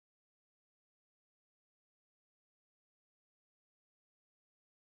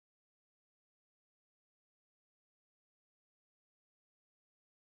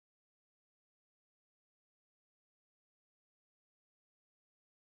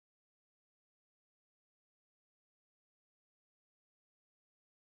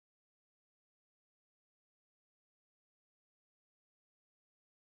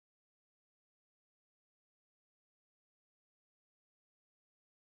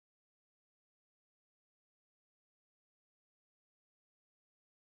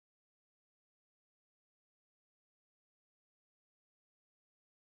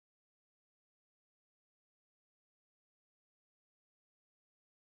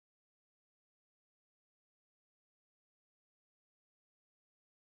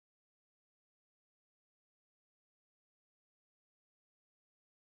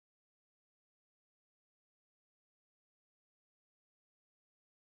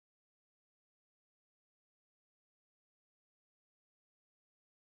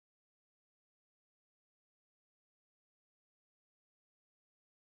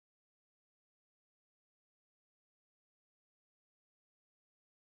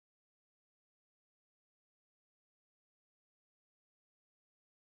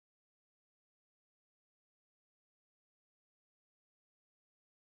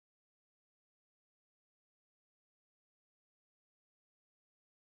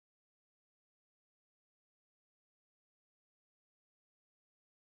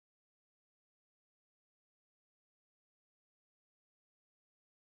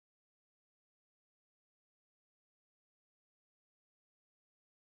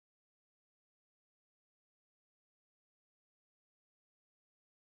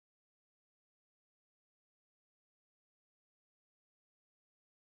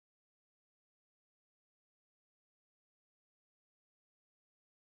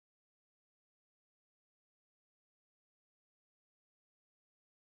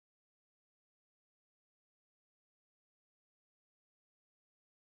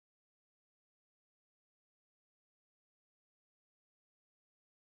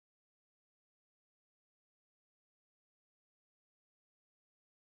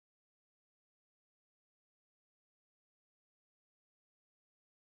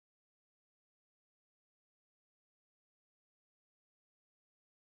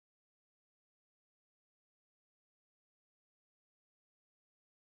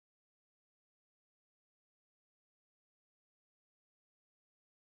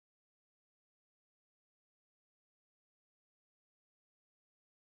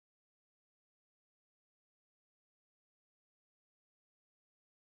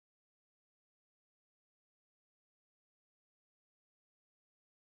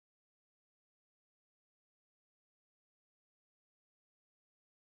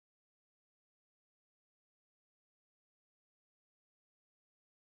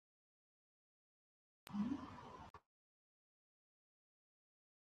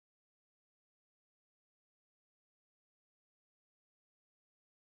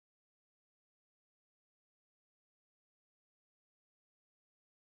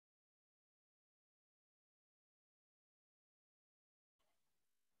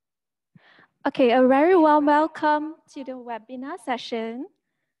Okay, a very warm welcome to the webinar session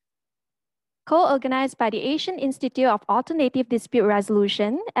co-organized by the Asian Institute of Alternative Dispute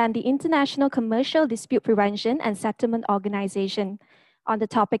Resolution and the International Commercial Dispute Prevention and Settlement Organization on the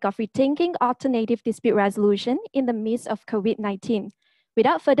topic of rethinking alternative dispute resolution in the midst of COVID-19.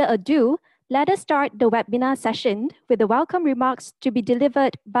 Without further ado, let us start the webinar session with the welcome remarks to be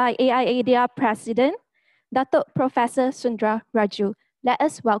delivered by AIADR President, Dato Professor Sundra Raju. Let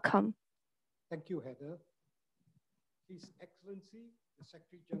us welcome. Thank you, Heather. His Excellency, the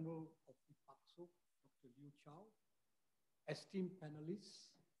Secretary General of ICDPASO, Dr. Chao, esteemed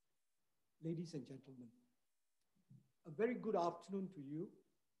panelists, ladies and gentlemen. A very good afternoon to you.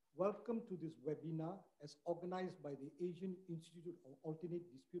 Welcome to this webinar as organized by the Asian Institute of Alternate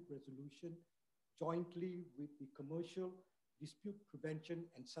Dispute Resolution jointly with the Commercial Dispute Prevention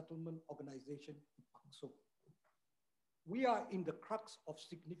and Settlement Organization, ICDPASO. We are in the crux of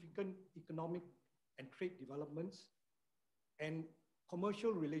significant economic and trade developments and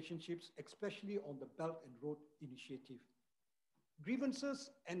commercial relationships, especially on the Belt and Road Initiative.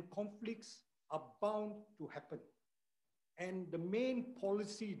 Grievances and conflicts are bound to happen. And the main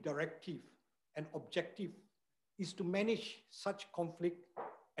policy directive and objective is to manage such conflict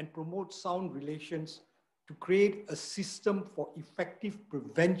and promote sound relations to create a system for effective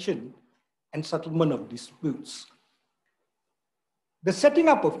prevention and settlement of disputes. The setting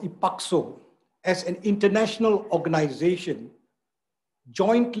up of ICDPASO as an international organization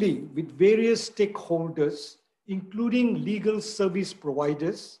jointly with various stakeholders, including legal service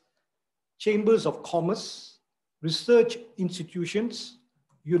providers, chambers of commerce, research institutions,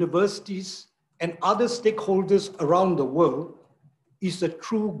 universities, and other stakeholders around the world is a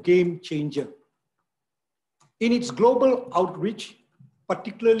true game changer. In its global outreach,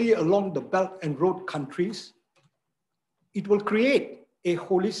 particularly along the Belt and Road countries, it will create a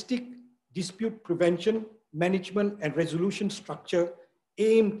holistic dispute prevention, management, and resolution structure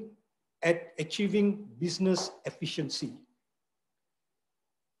aimed at achieving business efficiency.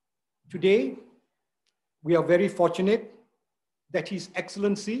 Today, we are very fortunate that His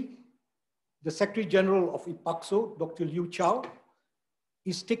Excellency, the Secretary General of ICDPASO, Dr. Chao,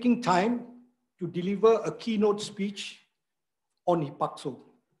 is taking time to deliver a keynote speech on ICDPASO.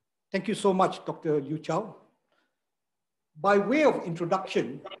 Thank you so much, Dr. Chao. By way of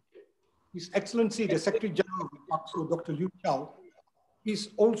introduction, His Excellency, the Secretary General of ICDPASO, Dr. Chao, is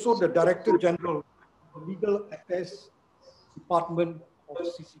also the Director General of the Legal Affairs Department of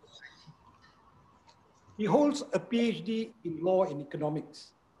CCPIT. He holds a PhD in Law and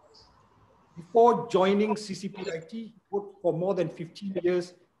Economics. Before joining CCPIT, he worked for more than 15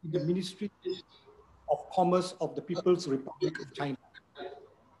 years in the Ministry of Commerce of the People's Republic of China.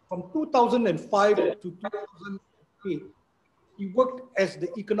 From 2005 to 2008, he worked as the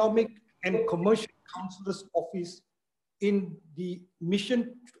Economic and Commercial Counselor's Office in the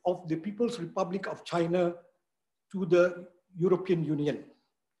mission of the People's Republic of China to the European Union.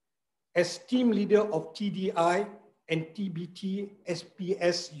 As team leader of TDI and TBT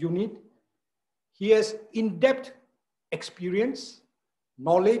SPS unit, he has in-depth experience,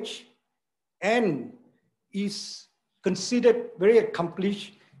 knowledge, and is considered very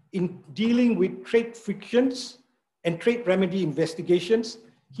accomplished in dealing with trade frictions and trade remedy investigations.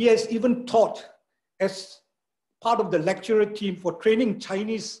 He has even taught as part of the lecturer team for training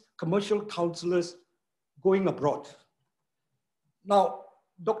Chinese commercial counselors going abroad. Now,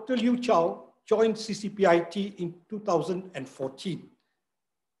 Dr. Chao joined CCPIT in 2014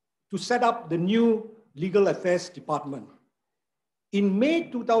 to set up the new Legal Affairs Department. In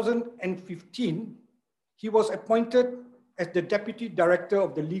May 2015, he was appointed as the Deputy Director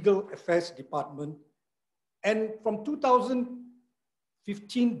of the Legal Affairs Department. And from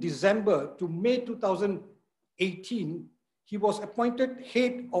 2015 December to May 2018, he was appointed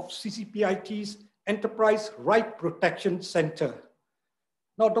head of CCPIT's Enterprise Right Protection Center.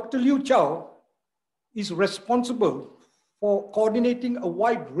 Now, Dr. Chao is responsible for coordinating a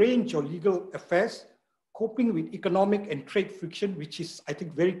wide range of legal affairs, coping with economic and trade friction, which is, I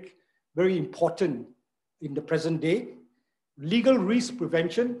think, very, very important in the present day, legal risk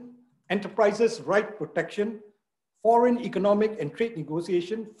prevention, enterprises' right protection, foreign economic and trade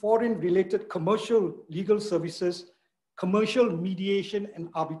negotiation, foreign-related commercial legal services, commercial mediation and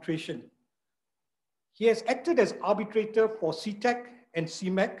arbitration. He has acted as arbitrator for CTEC and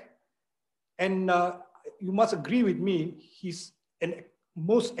CMEC, and you must agree with me, he's the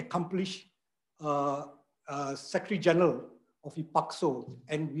most accomplished Secretary General of ICDPASO,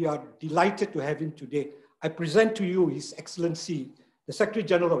 and we are delighted to have him today. I present to you His Excellency, the Secretary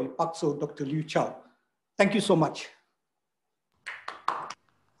General of ICDPASO, Dr. Chao. Thank you so much.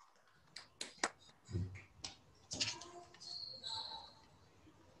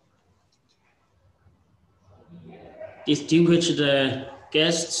 distinguished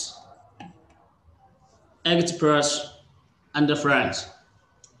guests, experts, and friends.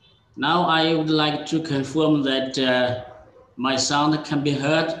 Now I would like to confirm that my sound can be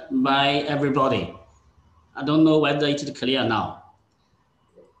heard by everybody. I don't know whether it is clear now.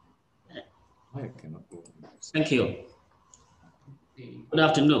 Thank you. Good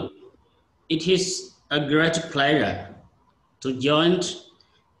afternoon. It is a great pleasure to jointly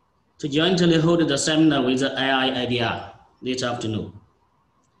hold the seminar with the AIADR this afternoon.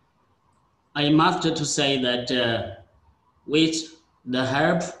 I must to say that with the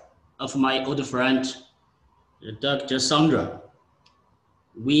help of my old friend, Dr. Sandra,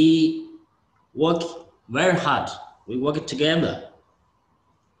 we work very hard. We work together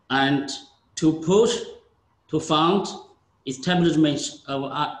and to push, to fund establishment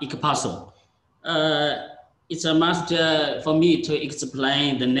of ICDPASO. It's a must for me to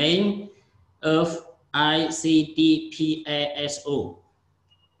explain the name of ICDPASO.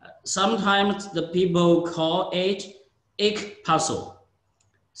 Sometimes the people call it ICDPASO,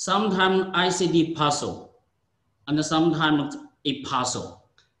 sometimes ICDPASO, and sometimes ICDPASO.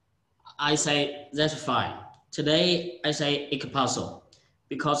 I say that's fine. Today I say ICDPASO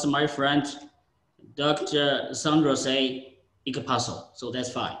because my friend Dr. Sandra say ICDPASO, so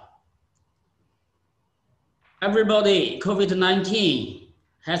that's fine. Everybody, COVID-19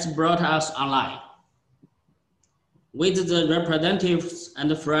 has brought us online. With the representatives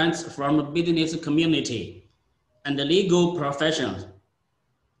and friends from the business community and the legal professions,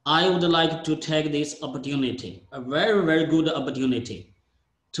 I would like to take this opportunity, a very, very good opportunity,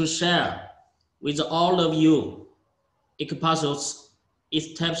 to share with all of you ICDPASO's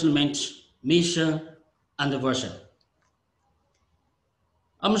establishment mission and version.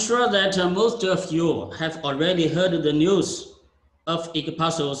 I'm sure that most of you have already heard the news of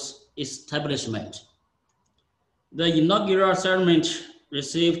ICDPASO's establishment. The inaugural ceremony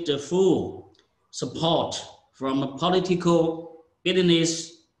received full support from political,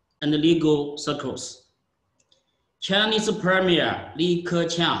 business, and legal circles. Chinese Premier Li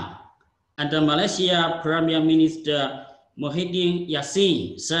Keqiang and Malaysia Premier Minister Muhyiddin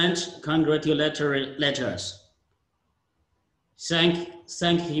Yassin sent congratulatory letters. Thank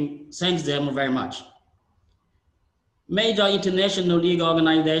them very much. Major international legal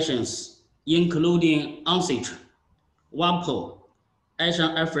organizations, including UNCITRAL, WAPO,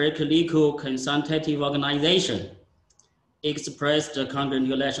 Asian Africa Legal Consultative Organization, expressed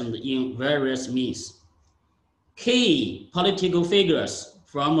congratulations in various means. Key political figures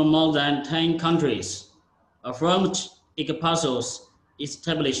from more than 10 countries affirmed ICDPASO's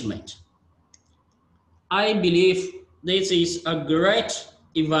establishment. I believe this is a great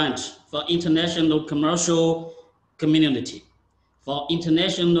event for international commercial community, for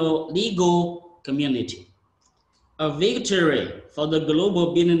international legal community, a victory for the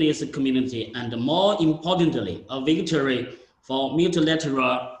global business community, and more importantly, a victory for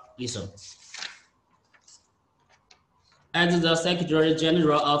multilateralism. As the Secretary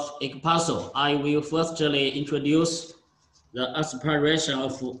General of ICDPASO, I will firstly introduce the aspiration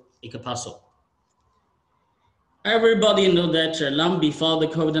of ICDPASO. Everybody knows that long before the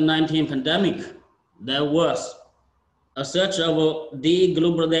COVID-19 pandemic, there was a search of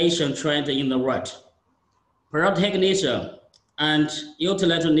deglobalization trend in the world. Protectionism and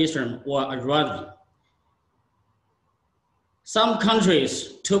utilitarianism were arising. Some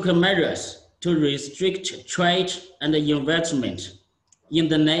countries took measures to restrict trade and investment in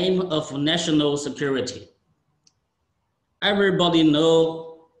the name of national security. Everybody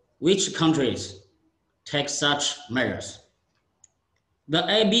knows which countries take such measures. The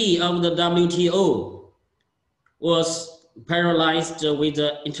AB of the WTO was paralyzed with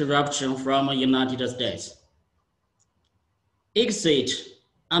the interruption from the United States. ICSID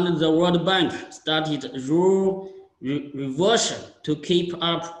and the World Bank started rule reversion to keep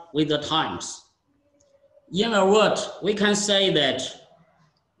up with the times. In a word, we can say that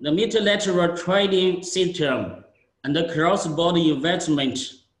the multilateral trading system and the cross-border investment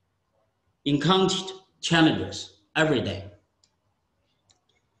encountered challenges every day.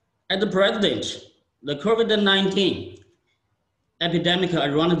 At the present, the COVID-19 epidemic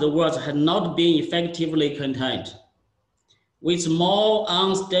around the world has not been effectively contained. With more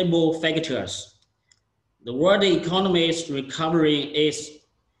unstable factors, the world economy's recovery is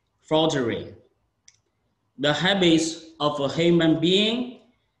faltering. The habits of a human being,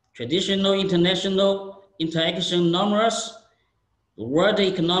 traditional international interaction norms, the world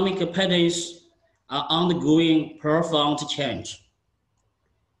economic patterns are undergoing profound change.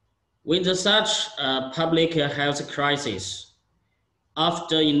 With such a public health crisis,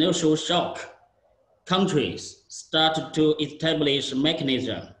 after initial shock, countries started to establish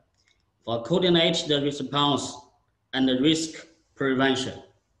mechanisms for coordinate the response and the risk prevention.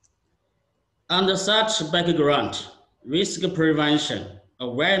 Under such background, risk prevention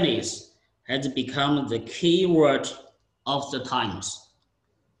awareness has become the key word of the times.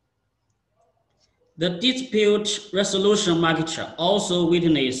 The dispute resolution market also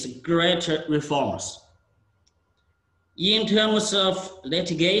witnessed great reforms. In terms of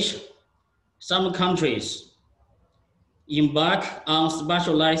litigation, some countries embark on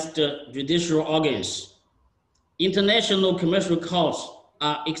specialized judicial organs. International commercial courts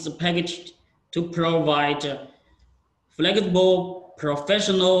are expected to provide flexible,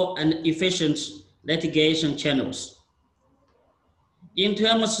 professional, and efficient litigation channels. In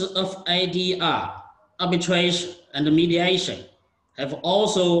terms of AIADR, arbitration and mediation have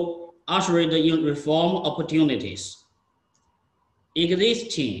also ushered in reform opportunities.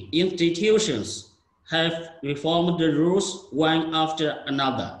 Existing institutions have reformed the rules one after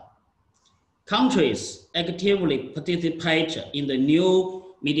another. Countries actively participate in the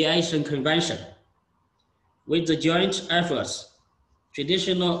new mediation convention. With the joint efforts,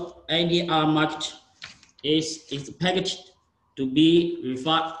 traditional AIADR market is expected to be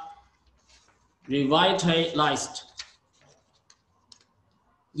revitalized.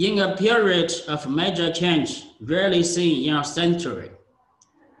 In a period of major change rarely seen in a century,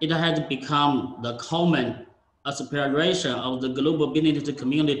 it has become the common aspiration of the global business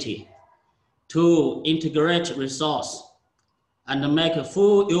community to integrate resources and make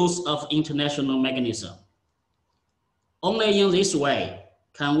full use of international mechanisms. Only in this way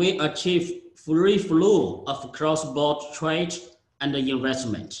can we achieve free flow of cross-border trade and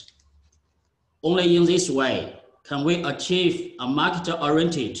investment. Only in this way can we achieve a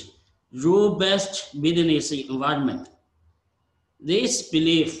market-oriented, rule-based business environment. This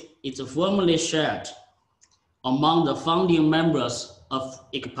belief is firmly shared among the founding members of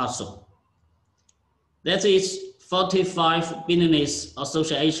ICDPASO. That is 45 business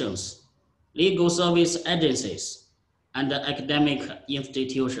associations, legal service agencies, and academic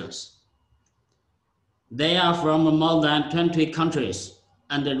institutions. They are from more than 20 countries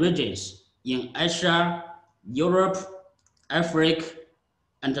and regions in Asia, Europe, Africa,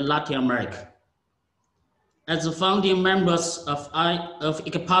 and Latin America. As the founding members of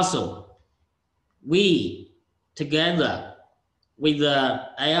ICDPASO, we, together with the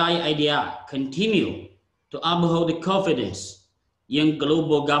AIADR, continue to uphold confidence in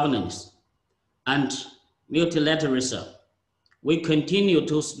global governance and multilateralism. We continue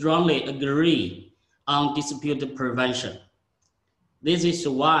to strongly agree on dispute prevention. This is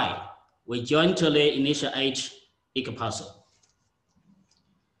why we jointly initiate ICDPASO.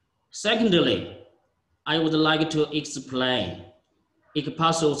 Secondly, I would like to explain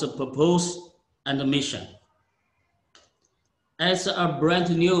ICDPASO's purpose and mission. As a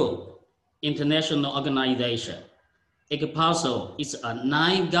brand new international organization, ICDPASO is a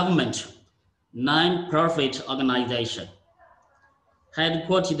non-government, non-profit organization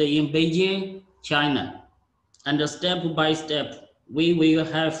headquartered in Beijing, China, and step by step, we will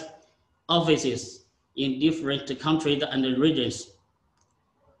have offices in different countries and regions.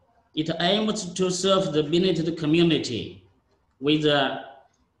 It aims to serve the business community with a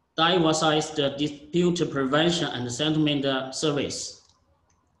diversified dispute prevention and settlement service.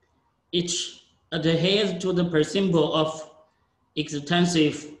 It adheres to the principle of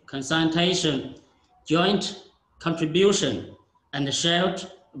extensive consultation, joint contribution, and shared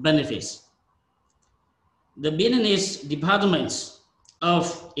benefits. The business departments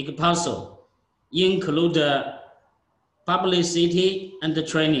of ICDPASO include publicity and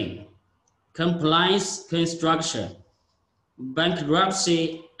training, compliance construction,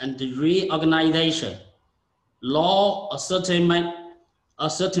 bankruptcy and reorganization, law ascertainment,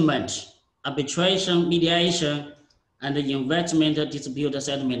 arbitration, mediation, and investment dispute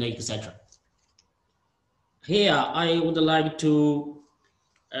settlement, etc. Here, I would like to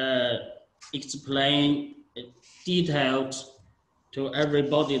explain detailed to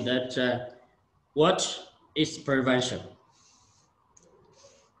everybody that what is prevention.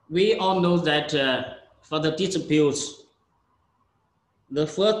 We all know that for the disputes, the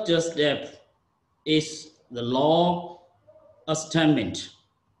first step is the law ascertainment.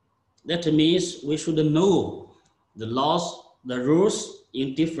 That means we should know the laws, the rules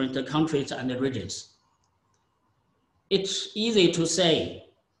in different countries and regions. It's easy to say,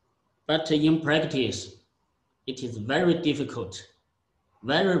 but in practice, it is very difficult,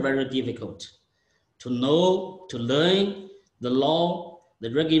 very difficult to know, to learn the law,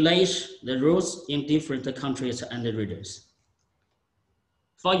 the regulation, the rules in different countries and regions.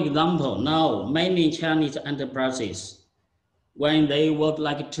 For example, now many Chinese enterprises, when they would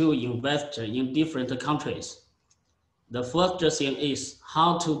like to invest in different countries, the first thing is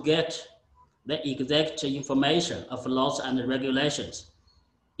how to get the exact information of laws and regulations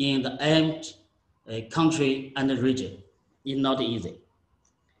in the aimed country and region. It's not easy.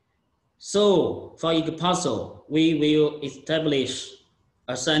 So for ICDPASO, we will establish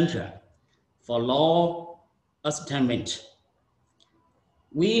a center for law ascertainment.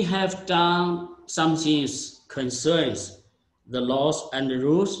 We have done some things concerns the laws and the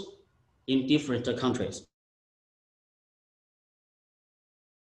rules in different countries.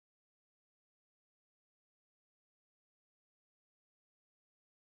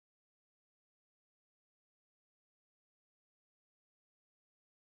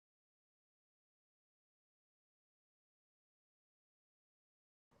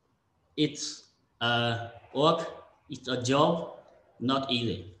 It's a work, it's a job, not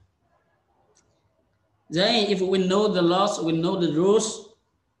easy. Then if we know the laws, we know the rules,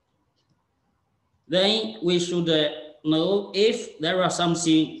 then we should know if there are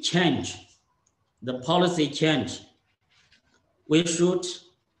something change, the policy change, we should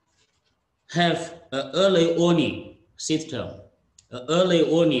have an early warning system, an early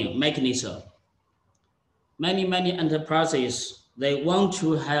warning mechanism. Many enterprises, they want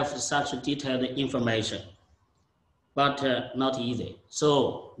to have such detailed information, but not easy.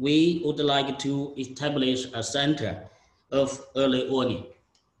 So we would like to establish a center of early warning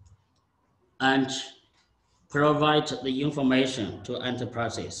and provide the information to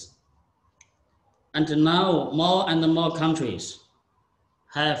enterprises. And now more and more countries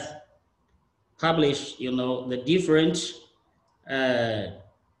have published, the different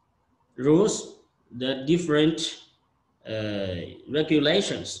rules, the different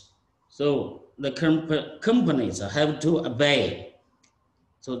regulations. So the companies have to obey.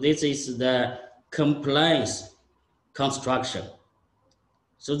 So this is the compliance construction.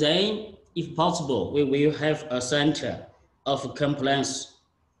 So then, if possible, we will have a center of compliance.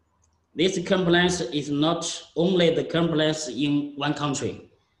 This compliance is not only the compliance in one country.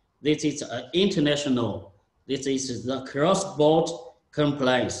 This is international. This is the cross-border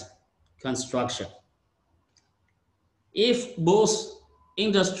compliance construction. If both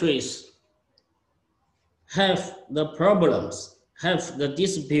industries have the problems, have the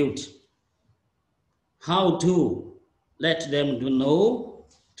dispute, how to let them to know,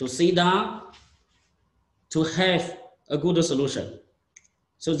 to sit down, to have a good solution.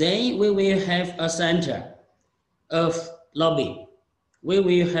 So then we will have a center of lobby. We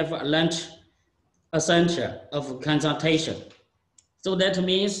will have a center of consultation. So that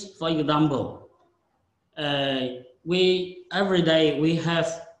means, for example, every day we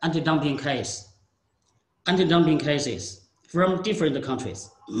have anti-dumping cases from different countries.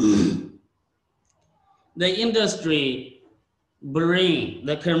 The industry bring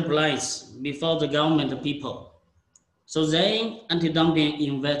the complaints before the government people. So then anti-dumping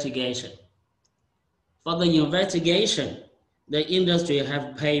investigation. For the investigation, the industry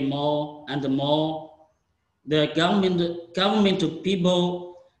have paid more and more. The government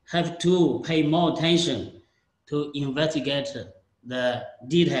people have to pay more attention to investigate the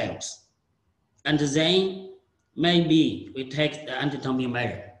details. And then maybe we take the anti-dumping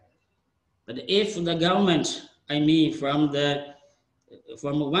measure. But if the government,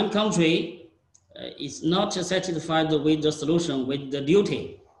 from one country is not satisfied with the solution, with the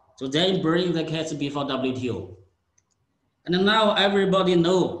duty, so they bring the case before WTO. And now everybody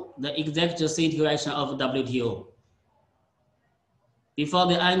know the exact situation of WTO. Before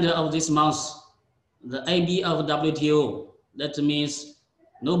the end of this month, the AB of WTO, that means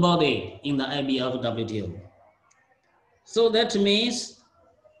nobody in the AB of WTO. So that means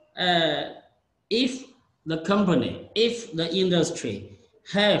if the company, if the industry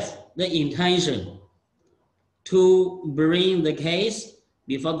have the intention to bring the case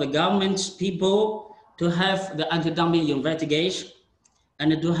before the government people, to have the anti-dumping investigation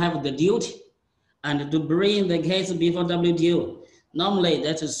and to have the duty and to bring the case before WTO, normally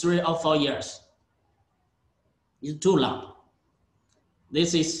that is 3 or 4 years. It's too long.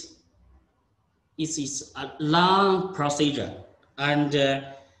 This is a long procedure, and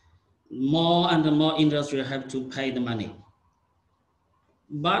more industry have to pay the money.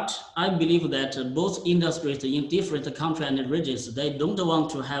 But I believe that both industries in different countries and regions, they don't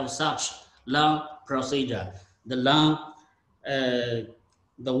want to have such long procedure, the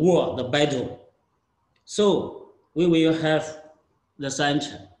war, the battle. So we will have the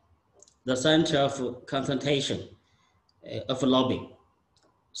center of consultation of lobbying.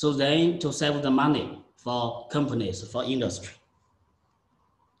 So then to save the money for companies, for industry.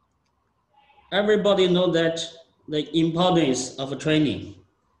 everybody knows that the importance of training,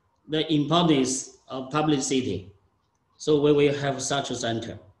 the importance of publicity. So we will have such a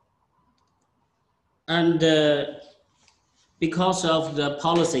center. And because of the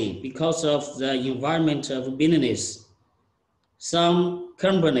policy, because of the environment of business, some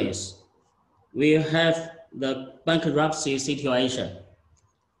companies will have the bankruptcy situation.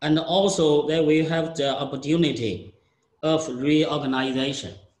 And also they will have the opportunity of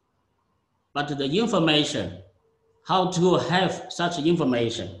reorganization. But the information, how to have such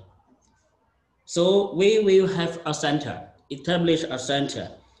information. So we will have a center, establish a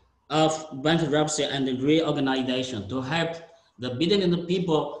center of bankruptcy and reorganization to help the business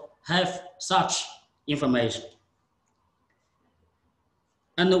people have such information.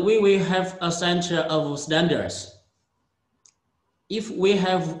 And we will have a center of standards. If we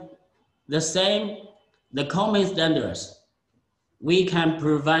have the common standards, we can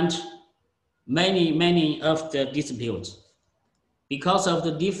prevent many of the disputes. Because of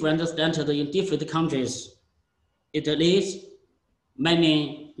the different standards in different countries, it leads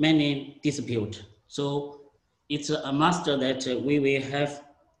many disputes. So it's a must that we will have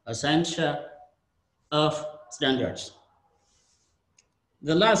a center of standards.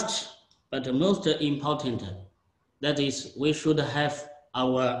 The last but most important, that is, we should have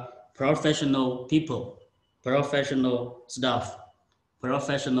our professional people, professional staff,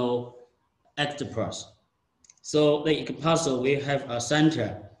 professional experts. So the ICDPASO will have a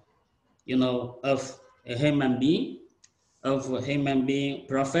center, of a human being,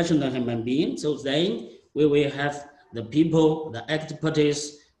 professional human being. So then we will have the people, the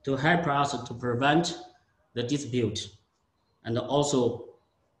expertise to help us to prevent the dispute and also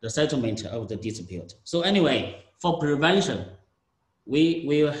the settlement of the dispute. So anyway, for prevention, we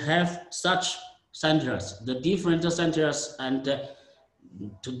will have such centers, the different centers, and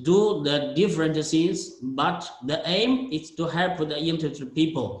to do the different things, but the aim is to help the interested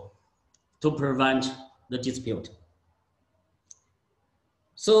people to prevent the dispute.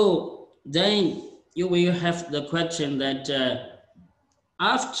 So then you will have the question that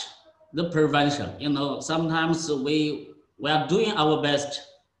after the prevention, sometimes we are doing our best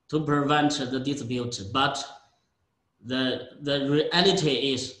to prevent the dispute, but the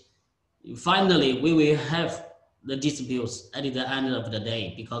reality is finally we will have the disputes at the end of the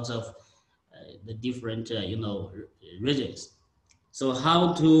day because of the different reasons. So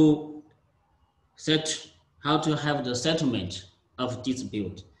how to have the settlement of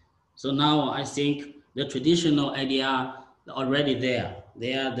dispute. So now I think the traditional idea are already there.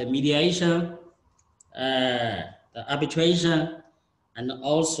 They are the mediation, the arbitration, and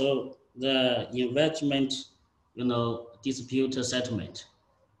also the investment, dispute settlement.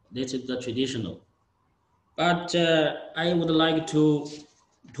 This is the traditional. But I would like to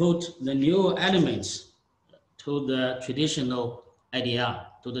put the new elements to the traditional idea,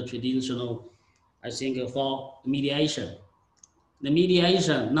 to the traditional, I think, for mediation. The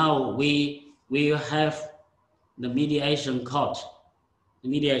mediation, now we will have the mediation court,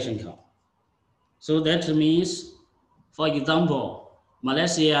 So that means, for example,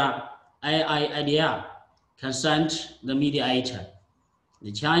 Malaysia AIADR can send the mediator.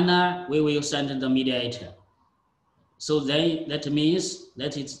 In China, we will send the mediator. So that means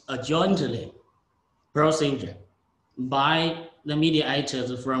that it's a jointly procedure by the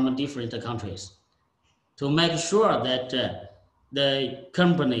mediators from different countries to make sure that the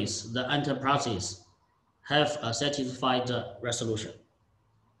companies, the enterprises have a satisfied resolution.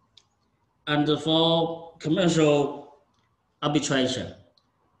 And for commercial arbitration,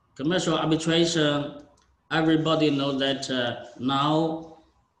 everybody knows that now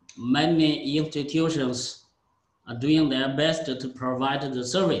many institutions are doing their best to provide the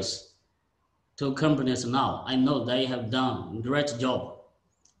service to companies now. I know they have done a great job.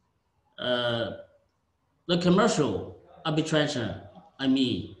 The commercial arbitration,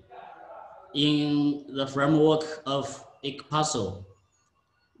 in the framework of ICDPASO,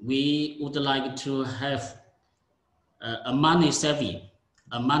 we would like to have a money saving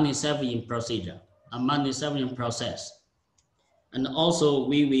procedure, a money saving process. And also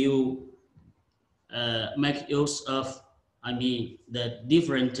we will make use of, the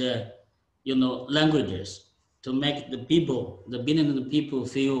different, languages to make the people, the business people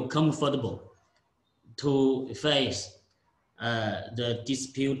feel comfortable to face the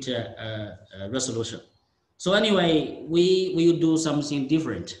dispute resolution. So anyway, we will do something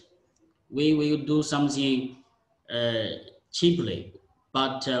different. We will do something cheaply,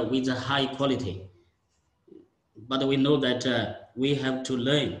 but with a high quality. But we know that we have to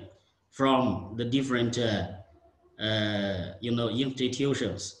learn from the different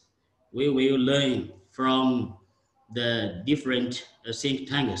institutions we will learn from the different think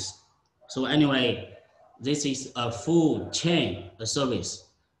tanks. So anyway, this is a full chain service.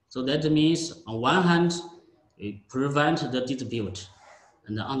 So that means on one hand, we prevent the dispute,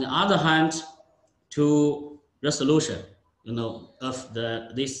 and on the other hand, to resolution, of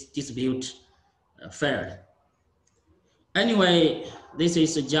this dispute fairly. Anyway, this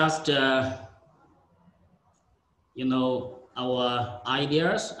is just our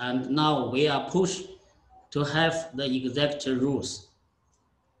ideas, and now we are pushed to have the exact rules.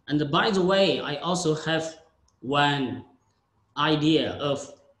 And by the way, I also have one idea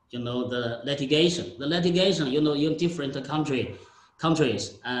of the litigation. The litigation, in different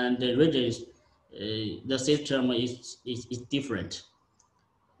countries and regions, the system is different.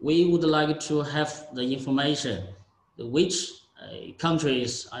 We would like to have the information which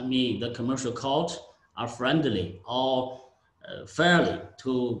countries, the commercial court, are friendly or fairly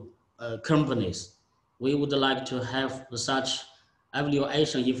to companies. We would like to have such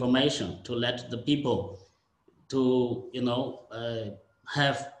evaluation information to let the people to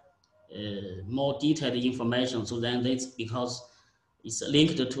have more detailed information. So then this, because it's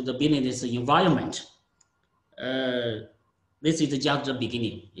linked to the business environment. This is just the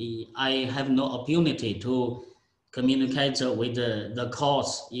beginning. I have no opportunity to communicate with the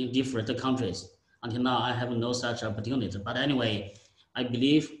courts in different countries. Until now, I have no such opportunity. But anyway, I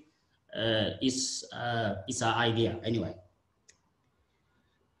believe it's an idea anyway.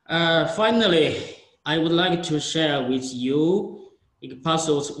 Finally, I would like to share with you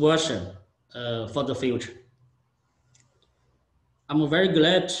ICDPASO's version for the future. I'm very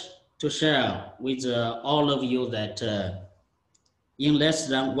glad to share with all of you that in less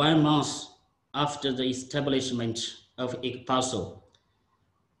than 1 month after the establishment of ICDPASO,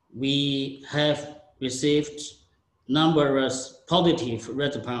 we have received numerous positive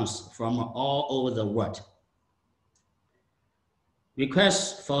responses from all over the world.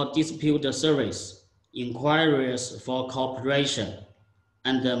 Requests for dispute service, inquiries for cooperation,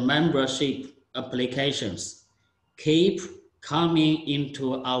 and membership applications keep coming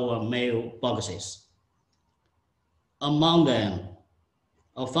into our mailboxes. Among them,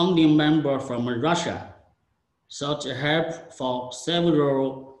 a founding member from Russia sought help for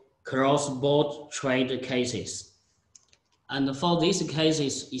several cross-border trade cases. And for these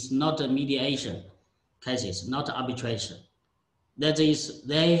cases, it's not a mediation cases, not arbitration. That is,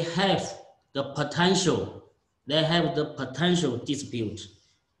 they have the potential dispute,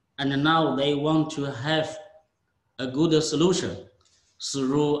 and now they want to have a good solution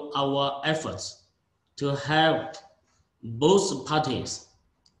through our efforts to help both parties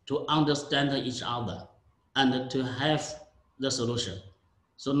to understand each other and to have the solution.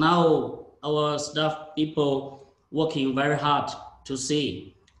 So now our staff people working very hard to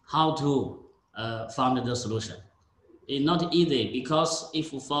see how to find the solution. It's not easy, because if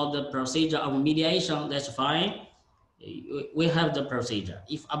for the procedure of mediation, that's fine, we have the procedure.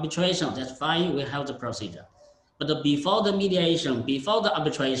 If arbitration, that's fine, we have the procedure. But before the mediation, before the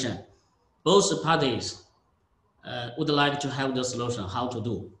arbitration, both parties would like to have the solution, how to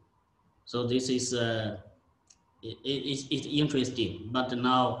do. So this is it's interesting, but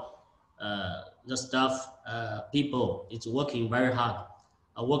now the staff people is working very hard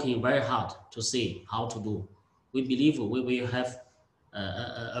to see how to do. We believe we will have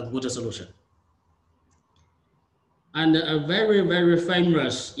a good solution. And a very, very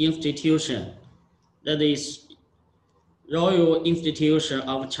famous institution, that is Royal Institution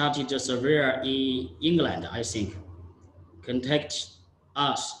of Chartered Surveyor in England, I think, contact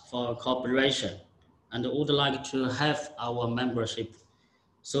us for cooperation and would like to have our membership.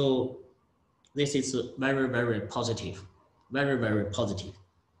 So this is very, very positive, very, very positive.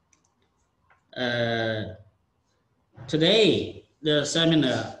 Today, the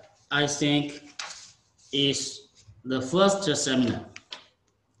seminar, I think, is the first seminar.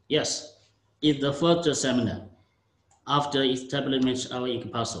 Yes, it's the first seminar after establishment of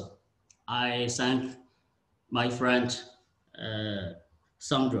ICDPASO. I thank my friend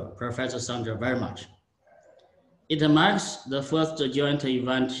Sandra, Professor Sandra, very much. It marks the first joint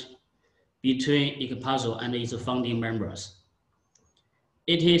event between ICDPASO and its founding members.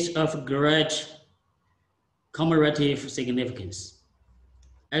 It is of great commemorative significance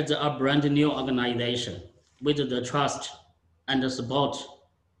as a brand new organization with the trust and the support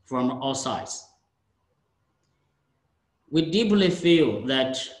from all sides. We deeply feel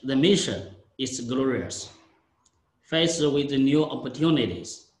that the mission is glorious, faced with new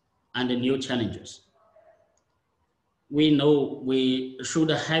opportunities and new challenges. We know we should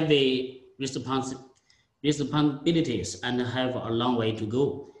have heavy responsibilities and have a long way to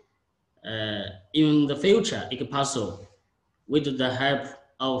go. In the future, ICDPASO, with the help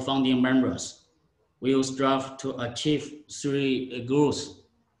of founding members, will strive to achieve 3 goals.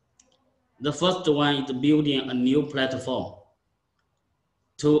 The first one is building a new platform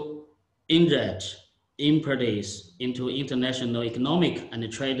to inject impetus into international economic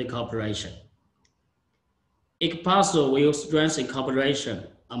and trade cooperation. ICDPASO will strengthen cooperation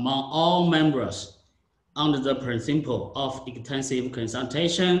among all members under the principle of extensive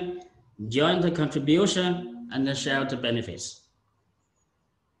consultation, joint contribution, and shared benefits.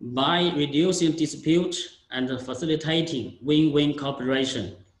 By reducing dispute and facilitating win-win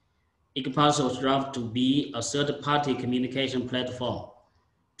cooperation, ICDPASO strives to be a third-party communication platform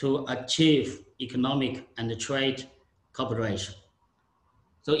to achieve economic and trade cooperation.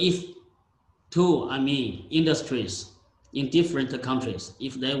 So if industries in different countries,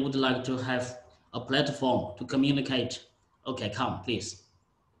 if they would like to have a platform to communicate, okay, come, please.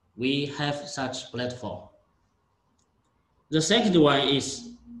 We have such platform. The second one is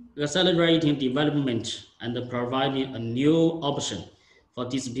accelerating development and providing a new option for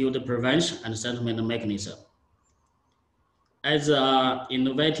dispute prevention and settlement mechanism. As an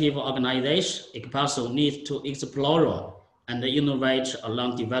innovative organization, ICDPASO needs to explore and innovate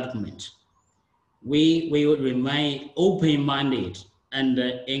along development. We will remain open-minded and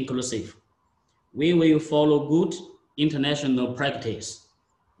inclusive. We will follow good international practice.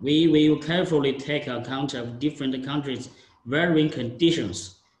 We will carefully take account of different countries' varying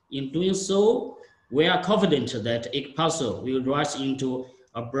conditions. In doing so, we are confident that ICDPASO will rise into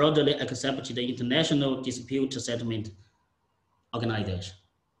a broadly accepted international dispute settlement organization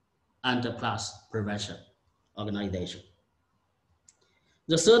and plus prevention organization.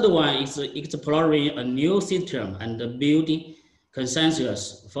 The third one is exploring a new system and building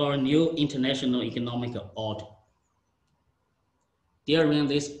consensus for a new international economic order. During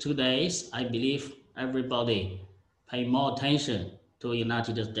these 2 days, I believe everybody pay more attention to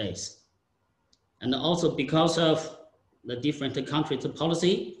United States. And also because of the different countries'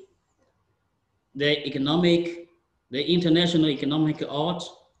 policy, the international economic order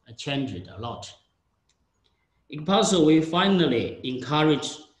changed a lot. ICDPASO will finally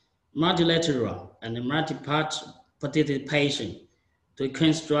encourage multilateral and multi-part participation to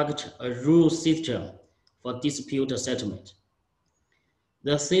construct a rule system for dispute settlement.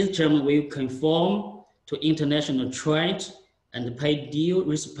 The system will conform to international trade and pay due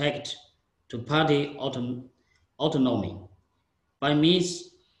respect to party autonomy. By means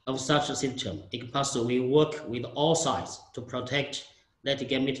of such a system, ICDPASO will work with all sides to protect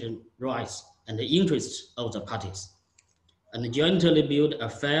legitimate rights and the interests of the parties, and jointly build a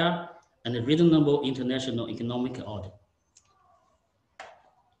fair and reasonable international economic order.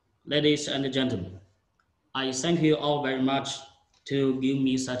 Ladies and gentlemen, I thank you all very much to give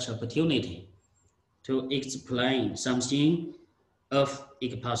me such opportunity to explain something of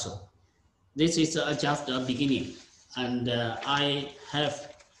ICDPASO. This is just a beginning, and I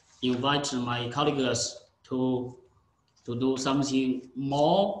have invited my colleagues to do something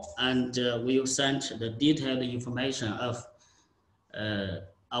more, and we'll send the detailed information of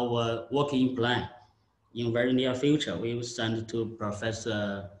our working plan in very near future. We will send to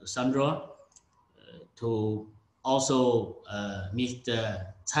Professor Sandra, to also Mr.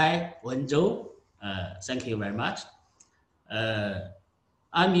 Tsai Wenzhou. Thank you very much.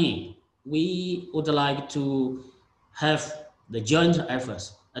 We would like to have the joint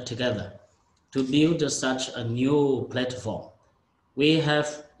efforts together to build such a new platform. We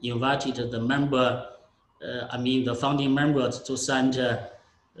have invited the the founding members to send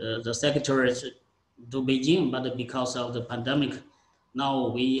the secretaries to Beijing, but because of the pandemic, now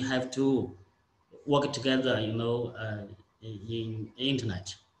we have to work together, in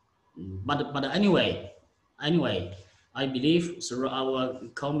internet. But anyway, I believe through our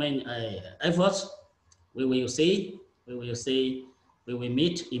common efforts, we will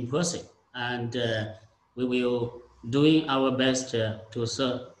meet in person, and we will doing our best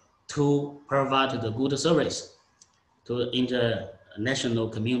to provide the good service to the international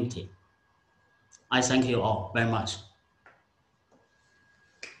community. I thank you all very much.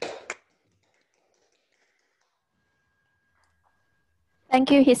 Thank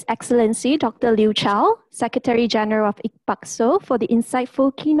you, His Excellency Dr. Liu Chao, Secretary General of ICDPASO, for the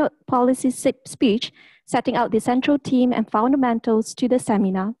insightful keynote policy speech setting out the central theme and fundamentals to the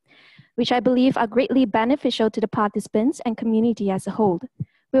seminar, which I believe are greatly beneficial to the participants and community as a whole.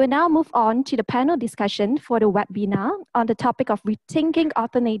 We will now move on to the panel discussion for the webinar on the topic of rethinking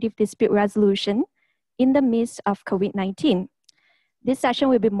alternative dispute resolution in the midst of COVID-19. This session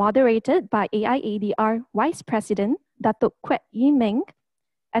will be moderated by AIADR Vice President Dato Quek Meng,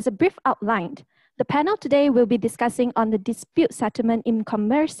 As a brief outline, the panel today will be discussing on the dispute settlement in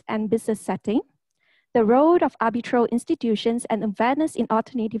commerce and business setting, the role of arbitral institutions and awareness in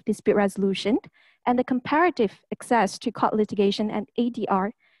alternative dispute resolution, and the comparative access to court litigation and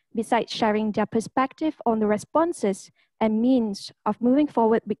ADR, besides sharing their perspective on the responses and means of moving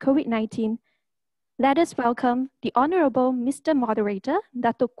forward with COVID-19. Let us welcome the Honorable Mr. Moderator,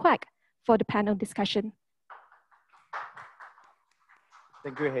 Dato Quek, for the panel discussion.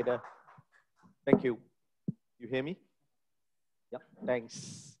 Thank you, Heather. Thank you. You hear me? Yeah,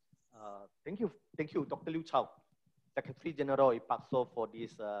 thanks. Thank you, Dr. Liu Chao, Secretary General ICDPASO, for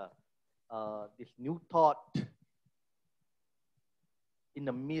this new thought in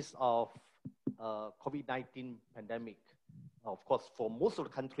the midst of COVID-19 pandemic. Of course, for most of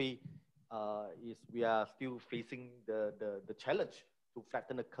the country, we are still facing the challenge to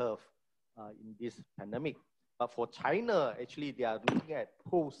flatten the curve in this pandemic. But for China, actually, they are looking at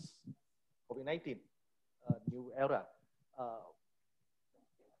post-COVID-19 new era.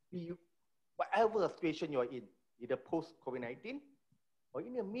 Whatever situation you're in, either post-COVID-19 or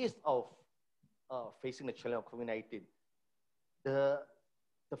in the midst of facing the challenge of COVID-19, the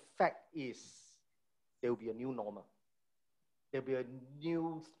fact is there will be a new normal. There will be a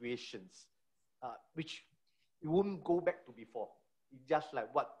new situations, which we won't go back to before. It's just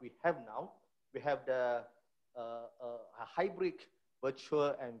like what we have now. We have the a hybrid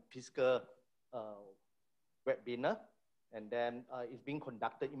virtual and physical webinar, and then it's being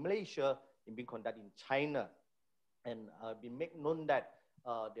conducted in Malaysia, it's being conducted in China, and been made known that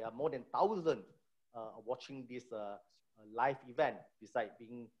there are more than 1,000 watching this live event, besides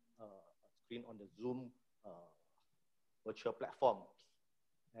being screened on the Zoom virtual platform.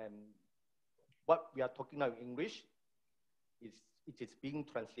 And what we are talking now in English it is being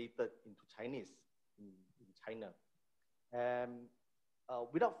translated into Chinese in China. And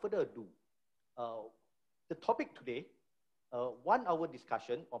without further ado, the topic today, 1 hour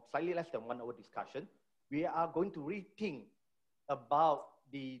discussion, or slightly less than 1 hour discussion, we are going to rethink about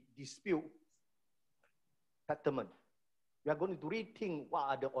the dispute settlement. We are going to rethink what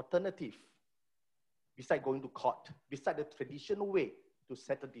are the alternatives besides going to court, besides the traditional way to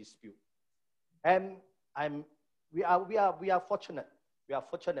settle dispute. And we are fortunate, we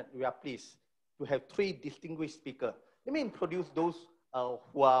are pleased to have 3 distinguished speakers. Let me introduce those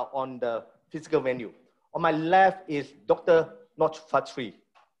who are on the physical venue. On my left is Dr. Noorfajri,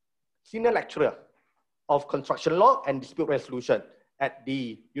 Senior Lecturer of Construction Law and Dispute Resolution at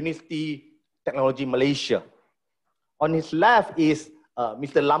the University Technology Malaysia. On his left is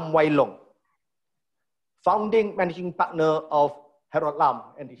Mr. Lam Wai Long, Founding Managing Partner of Harold Lam,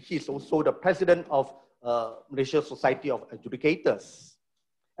 and he's also the President of Malaysia Society of Adjudicators.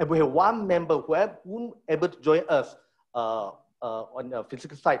 And we have 1 member who able to join us on the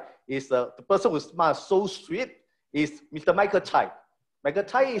physical side is the person who smiles so sweet is Mr. Michael Chai. Michael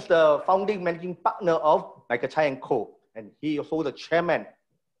Chai is the Founding Managing Partner of Michael Chai & Co. And he is also the Chairman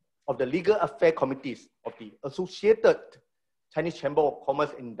of the Legal Affairs Committees of the Associated Chinese Chamber of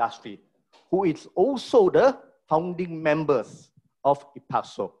Commerce and Industry, who is also the founding members of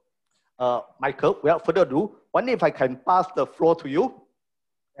ICDPASO. Michael, without further ado, wonder if I can pass the floor to you,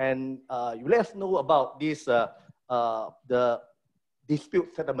 and you let us know about this the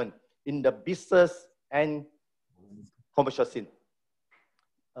dispute settlement in the business and commercial scene.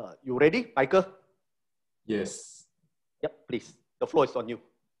 You ready, Michael? Yes. Yep, please. The floor is on you.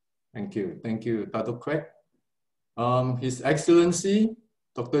 Thank you, Dato Quek. His Excellency,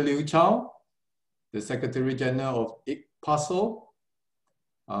 Dr. Liu Chao, the Secretary General of ICDPASO,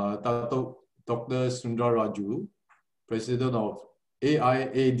 Dr. Sundaraju, President of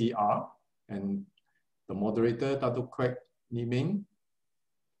AIADR, and the moderator, Dato Quek Meng,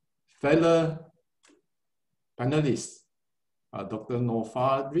 fellow panelists, Dr.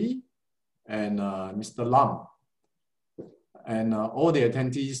 Noorfajri and Mr. Lam, and all the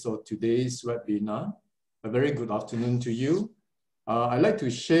attendees of today's webinar. A very good afternoon to you. I'd like to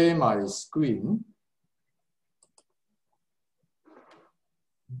share my screen.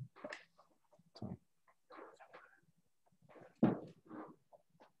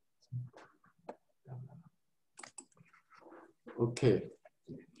 Okay.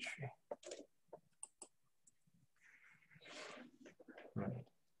 Right.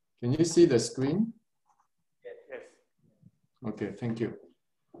 Can you see the screen? Yes. Okay, thank you.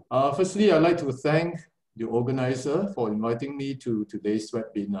 Firstly, I'd like to thank the organizer for inviting me to today's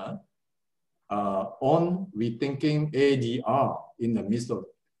webinar on rethinking AIADR in the midst of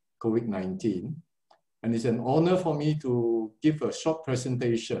COVID-19. And it's an honor for me to give a short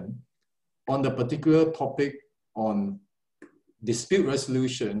presentation on the particular topic on dispute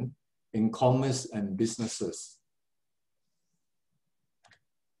resolution in commerce and businesses.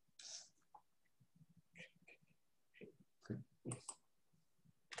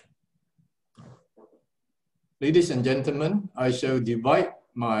 Ladies and gentlemen, I shall divide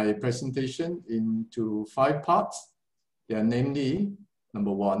my presentation into 5 parts. They are namely,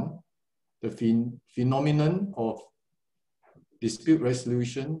 number 1, the phenomenon of dispute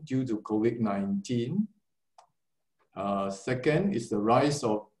resolution due to COVID-19. Second is the rise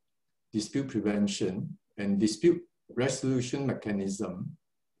of dispute prevention and dispute resolution mechanism.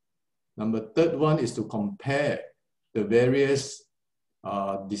 Third one is to compare the various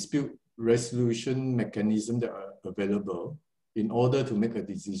dispute resolution mechanisms that are available in order to make a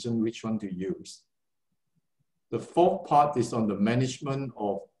decision which one to use. The 4th part is on the management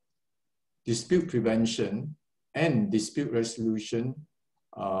of dispute prevention and dispute resolution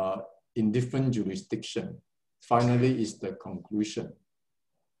in different jurisdictions. Finally is the conclusion.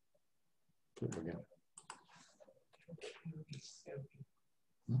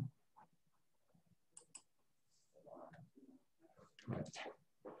 Right.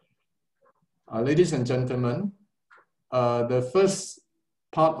 Ladies and gentlemen, the first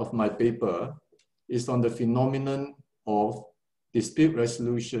part of my paper is on the phenomenon of dispute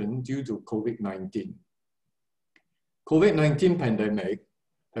resolution due to COVID-19. COVID-19 pandemic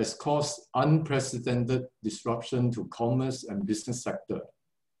has caused unprecedented disruption to commerce and business sector,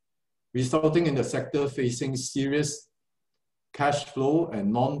 resulting in the sector facing serious cash flow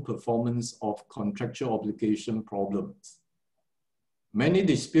and non-performance of contractual obligation problems. Many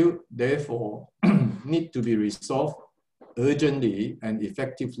disputes, therefore, need to be resolved urgently and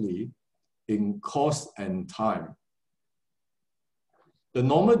effectively in cost and time. The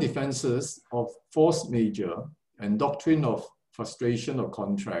normal defenses of force majeure and doctrine of frustration of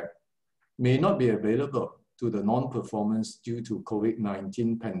contract may not be available to the non-performance due to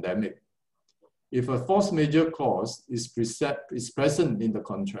COVID-19 pandemic. If a force majeure clause is present in the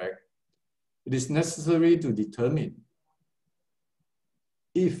contract, it is necessary to determine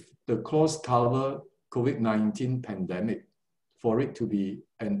if the clause covers COVID-19 pandemic for it to be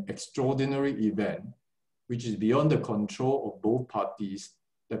an extraordinary event which is beyond the control of both parties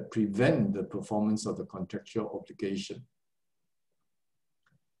that prevent the performance of the contractual obligation.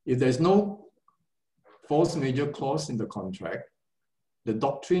 If there's no force majeure clause in the contract, the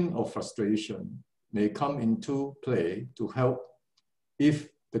doctrine of frustration may come into play to help if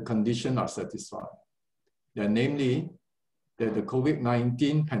the conditions are satisfied. Then, namely, that the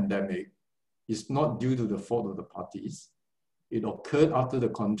COVID-19 pandemic is not due to the fault of the parties. It occurred after the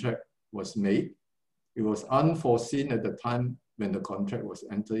contract was made. It was unforeseen at the time when the contract was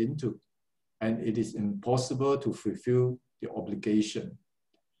entered into, and it is impossible to fulfill the obligation.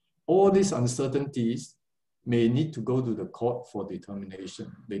 All these uncertainties may need to go to the court for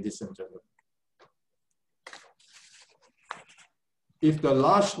determination, ladies and gentlemen. If the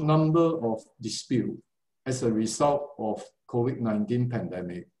large number of disputes as a result of COVID-19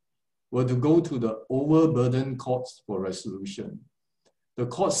 pandemic were to go to the overburdened courts for resolution, the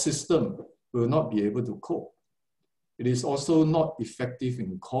court system will not be able to cope. It is also not effective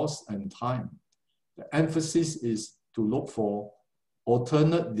in cost and time. The emphasis is to look for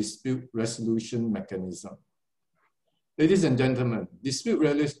alternate dispute resolution mechanism. Ladies and gentlemen, dispute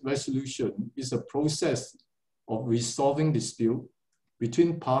resolution is a process of resolving dispute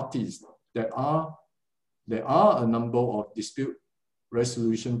between parties. There are a number of dispute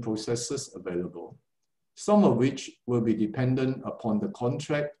resolution processes available, some of which will be dependent upon the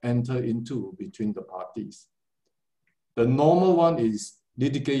contract entered into between the parties. The normal one is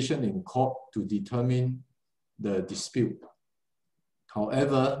litigation in court to determine the dispute.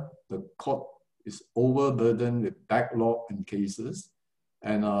 However, the court is overburdened with backlog and cases,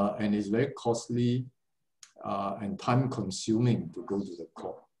 and is very costly and time-consuming to go to the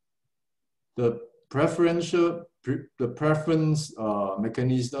court. The preference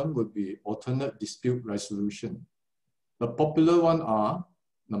mechanism would be alternate dispute resolution. The popular one are,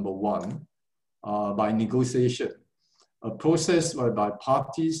 number 1, by negotiation, a process whereby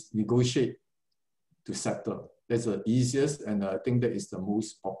parties negotiate to settle. That's the easiest, and I think that is the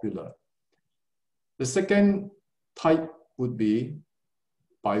most popular. The second type would be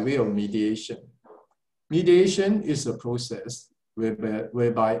by way of mediation. Mediation is a process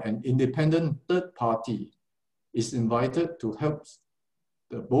whereby an independent third party is invited to help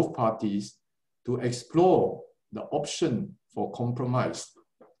both parties to explore the option for compromise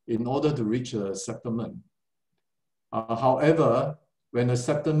in order to reach a settlement. However, when a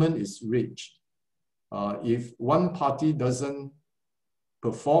settlement is reached, if one party doesn't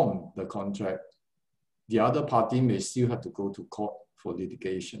perform the contract, the other party may still have to go to court for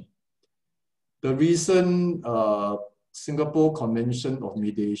litigation. The recent Singapore Convention of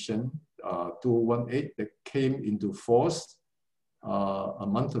Mediation 2018 that came into force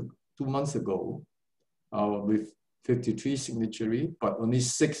 2 months ago with 53 signatories, but only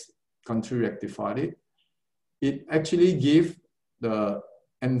 6 countries ratified it. It actually gave the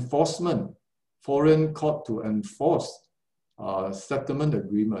enforcement, foreign court to enforce settlement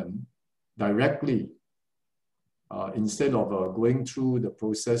agreement directly instead of going through the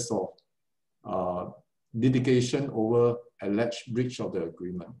process of litigation over alleged breach of the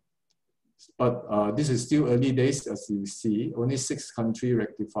agreement. But this is still early days, as you see. Only 6 countries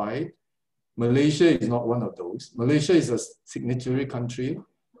ratified. Malaysia is not one of those. Malaysia is a signatory country,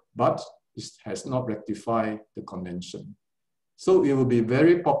 but it has not ratified the convention. So it will be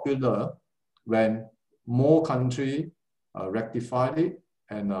very popular when more countries ratified it,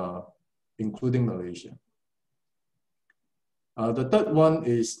 and including Malaysia. The third one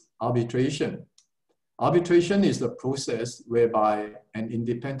is arbitration. Arbitration is the process whereby an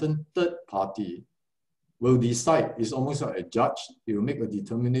independent third party will decide. It's almost like a judge. He will make a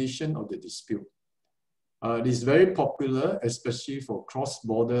determination of the dispute. It is very popular, especially for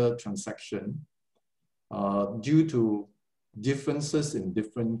cross-border transaction, due to differences in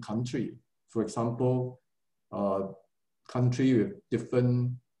different countries. For example, country with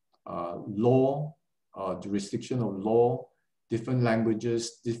different law, jurisdiction of law, different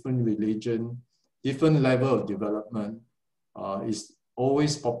languages, different religion, different level of development, is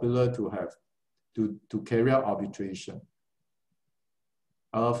always popular to have to carry out arbitration.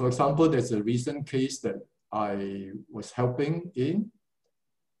 For example, there's a recent case that I was helping in.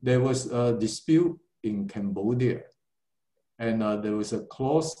 There was a dispute in Cambodia, and there was a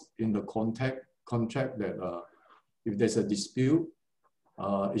clause in the contract that if there's a dispute,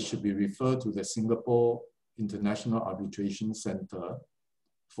 it should be referred to the Singapore International Arbitration Center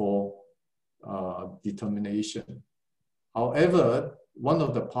for determination. However, one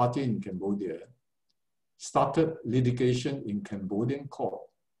of the parties in Cambodia started litigation in Cambodian court,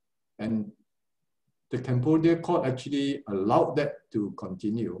 and the Cambodian court actually allowed that to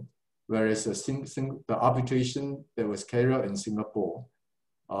continue, whereas the arbitration that was carried out in Singapore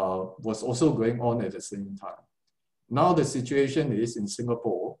was also going on at the same time. Now the situation is in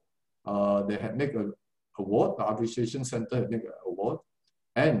Singapore, they had made an award, the arbitration center had made an award,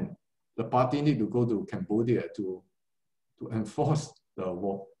 and the party need to go to Cambodia to enforce the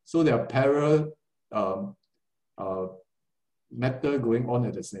award. So there are parallel matter going on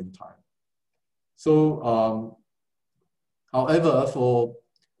at the same time. So, however,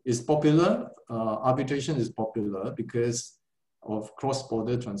 it's popular, arbitration is popular because of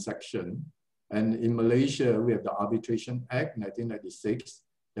cross-border transaction. And in Malaysia, we have the Arbitration Act 1996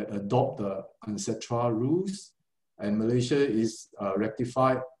 that adopt the UNCTAD rules, and Malaysia is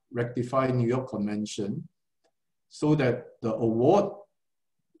rectify New York Convention so that the award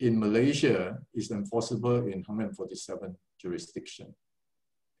in Malaysia is enforceable in 147 jurisdictions.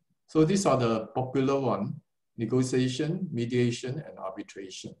 So these are the popular ones: negotiation, mediation, and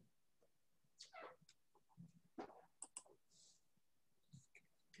arbitration.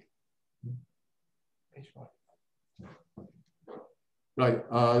 Right,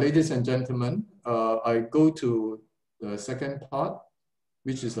 ladies and gentlemen, I go to the second part,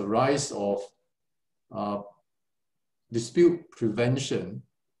 which is the rise of dispute prevention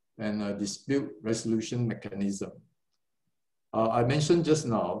and dispute resolution mechanism. I mentioned just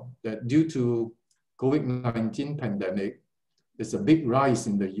now that due to COVID-19 pandemic, there's a big rise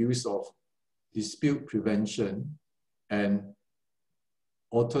in the use of dispute prevention and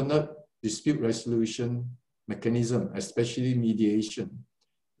alternate dispute resolution mechanism, especially mediation,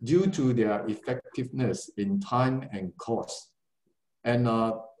 due to their effectiveness in time and cost. And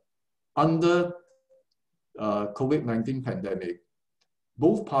under COVID-19 pandemic,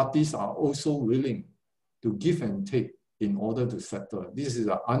 both parties are also willing to give and take in order to settle. This is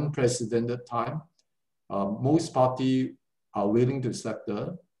an unprecedented time. Most parties are willing to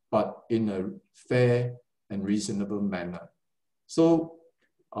settle, but in a fair and reasonable manner. So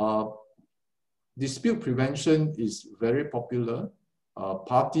dispute prevention is very popular.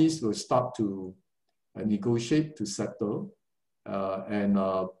 Parties will start to negotiate to settle, and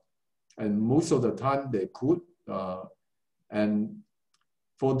most of the time they could. And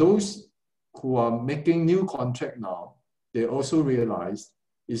for those who are making new contract now, they also realize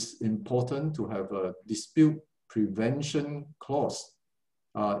it's important to have a dispute prevention clause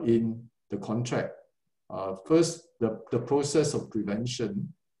in the contract. First, the process of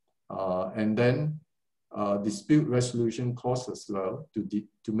prevention, and then dispute resolution clause as well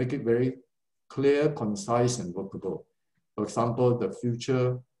to make it very clear, concise, and workable. For example, the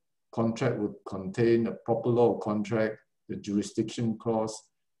future contract would contain a proper law of contract, the jurisdiction clause,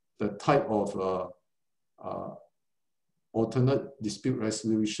 the type of alternate dispute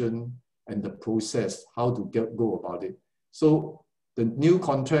resolution, and the process, how to go about it. So the new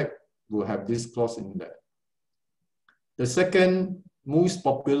contract will have this clause in there. The second most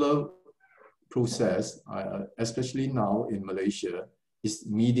popular process, especially now in Malaysia, is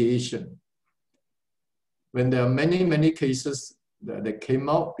mediation. When there are many, many cases that came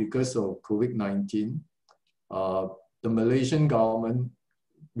out because of COVID-19, the Malaysian government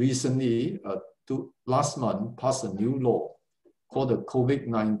recently, last month, passed a new law called the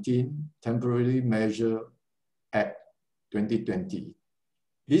COVID-19 Temporary Measure Act 2020.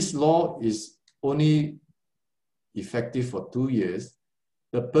 This law is only effective for 2 years.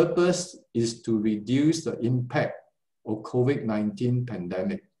 The purpose is to reduce the impact of COVID-19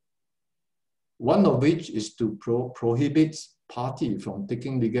 pandemic. One of which is to prohibit party from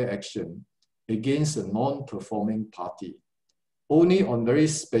taking legal action against a non-performing party, only on very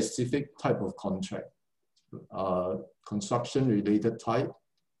specific type of contract, construction-related type,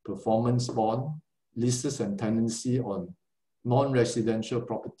 performance bond, leases and tenancy on non-residential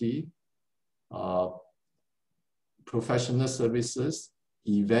property, professional services,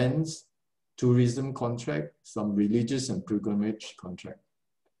 events, tourism contract, some religious and pilgrimage contract.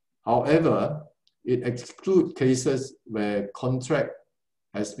 However, it excludes cases where contract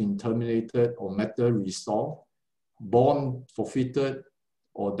has been terminated or matter resolved, bond forfeited,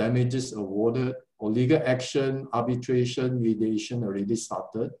 or damages awarded, or legal action, arbitration, mediation already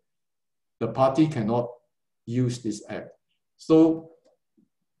started. The party cannot use this act. So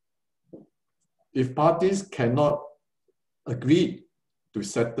if parties cannot agree to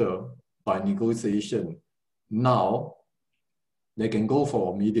settle by negotiation, now they can go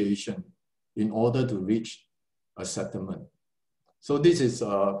for mediation in order to reach a settlement. So this is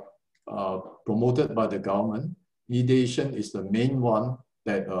promoted by the government. Mediation is the main one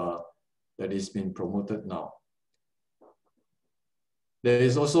that is being promoted now. There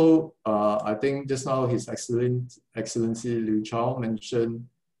is also, I think just now His Excellency Liu Chao mentioned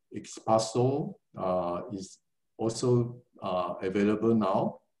ICDPASO is also available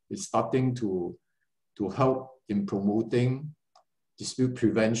now. It's starting to help in promoting dispute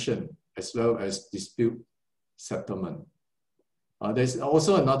prevention as well as dispute settlement. There's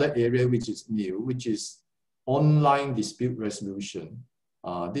also another area which is new, which is online dispute resolution.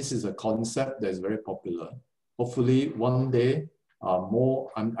 This is a concept that's very popular. Hopefully one day,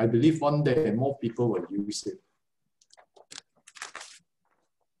 I believe one day more people will use it.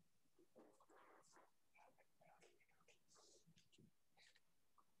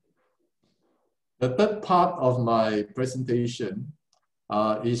 The third part of my presentation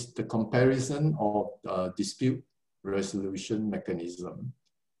is the comparison of dispute resolution mechanism.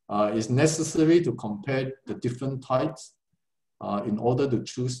 It's necessary to compare the different types in order to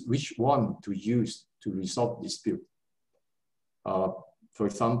choose which one to use to resolve dispute. For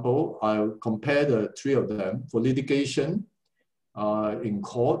example, I'll compare the three of them. For litigation, in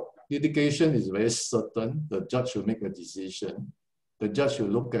court, litigation is very certain. The judge will make a decision. The judge will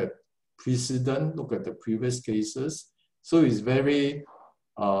look at precedent, look at the previous cases. So it's very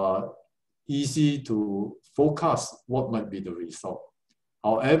easy to forecast what might be the result.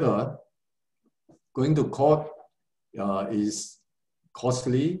 However, going to court is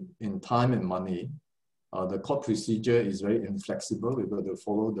costly in time and money. The court procedure is very inflexible. We've got to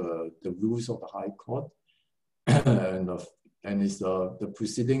follow the rules of the High Court. and the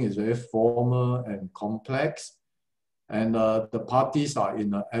proceeding is very formal and complex. And the parties are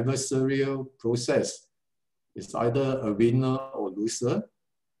in an adversarial process. It's either a winner or loser.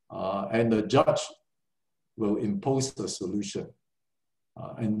 And the judge will impose a solution.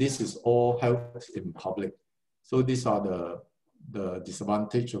 And this is all held in public. So these are the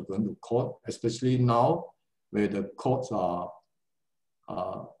disadvantage of going to court, especially now where the courts are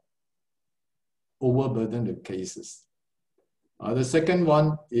overburdened with cases. The second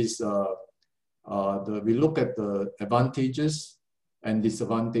one is we look at the advantages and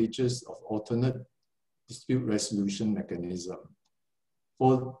disadvantages of alternate dispute resolution mechanism.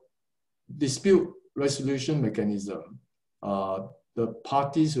 For dispute resolution mechanism, the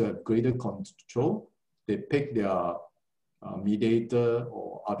parties who have greater control, they pick their mediator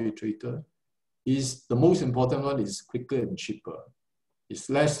or arbitrator. The most important one is quicker and cheaper. It's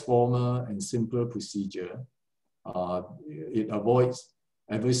less formal and simpler procedure. It avoids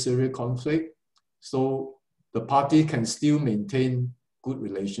adversarial conflict. So the party can still maintain good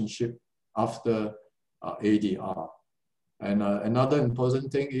relationship after ADR. And another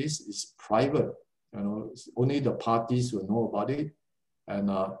important thing is it's private. Only the parties will know about it.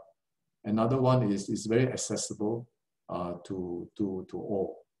 And another one is it's very accessible to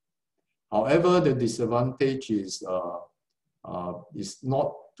all. However, the disadvantage is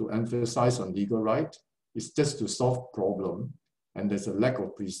not to emphasize on legal right. It's just to solve problem, and there's a lack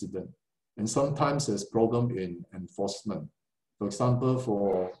of precedent. And sometimes there's problem in enforcement. For example,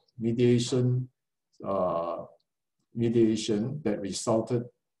 for mediation that resulted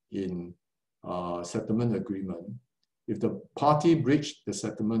in settlement agreement, if the party breached the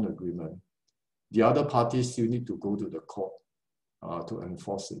settlement agreement, the other parties still need to go to the court to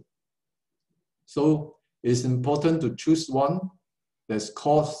enforce it. So it's important to choose one that's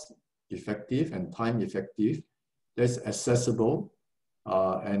cost effective and time effective, that's accessible,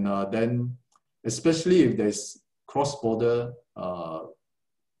 and then especially if there's cross-border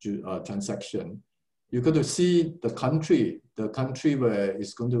transaction, you've got to see the country where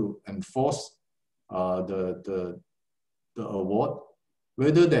it's going to enforce the award,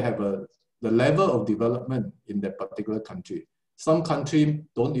 whether they have the level of development in that particular country. Some countries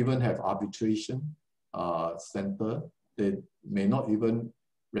don't even have arbitration center. They may not even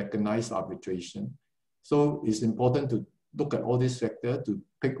recognize arbitration. So it's important to look at all these factors to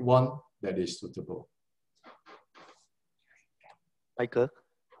pick one that is suitable. Michael,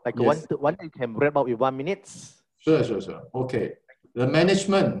 Yes. one you can wrap up in 1 minute. Sure. Okay. The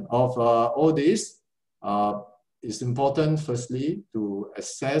management of all this is important, firstly, to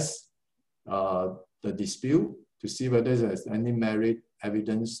assess the dispute, to see whether there's any merit,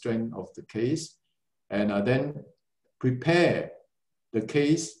 evidence, strength of the case, and then prepare the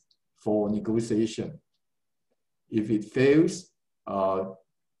case for negotiation. If it fails,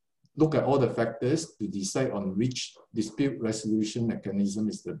 look at all the factors to decide on which dispute resolution mechanism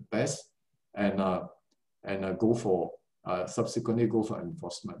is the best, and subsequently go for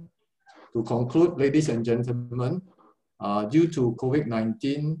enforcement. To conclude, ladies and gentlemen, due to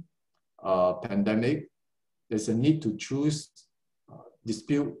COVID-19 pandemic, there's a need to choose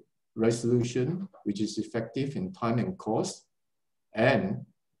dispute resolution, which is effective in time and cost, and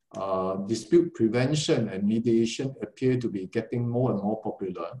dispute prevention and mediation appear to be getting more and more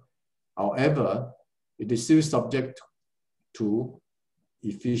popular. However, it is still subject to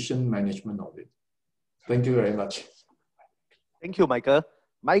efficient management of it. Thank you very much. Thank you, Michael.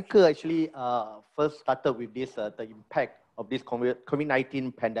 Michael actually first started with this, the impact of this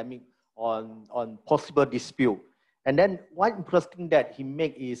COVID-19 pandemic on possible dispute. And then one interesting that he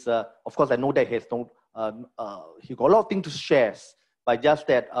make is, of course, I know that he has he got a lot of things to share, but just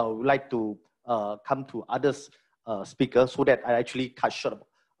that I would like to come to others speakers so that I actually cut short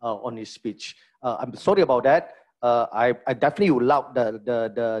on his speech. I'm sorry about that. I definitely would love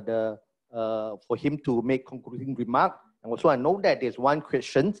for him to make concluding remark. And also I know that there's one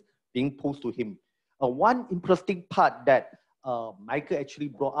question being posed to him. One interesting part that Michael actually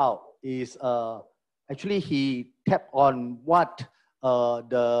brought out is actually he tapped on what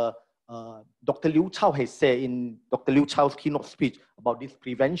Dr. Liu Chao has said in Dr. Liu Chao's keynote speech about this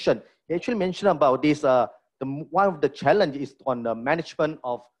prevention. He actually mentioned about this, one of the challenges on the management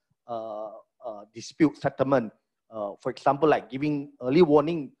of dispute settlement. For example, like giving early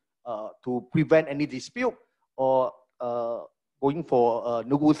warning to prevent any dispute or going for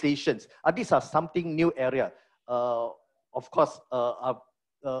negotiations. These are something new area. Of course,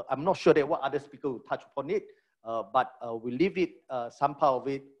 I'm not sure that what other speakers will touch upon it, but we'll leave it, some part of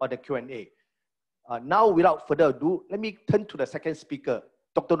it on the Q&A. Now, without further ado, let me turn to the second speaker,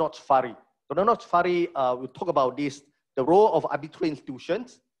 Dr. Noorfajri. Dr. Noorfajri will talk about this, the role of arbitral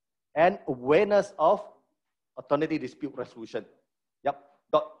institutions and awareness of alternative dispute resolution. Yep,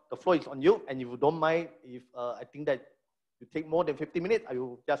 Doc, the floor is on you. And if you don't mind, if I think that you take more than 50 minutes, I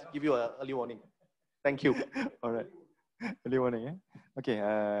will just give you an early warning. Thank you. All right. Early warning, yeah? Okay,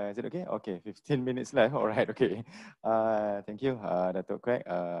 is it okay? Okay, 15 minutes left. All right, okay. Thank you, Dato Quek.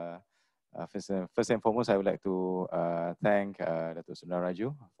 First and foremost, I would like to thank Dato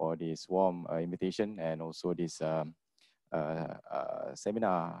Sundaraju for this warm invitation and also this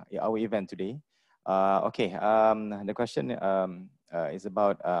seminar, our event today. The question is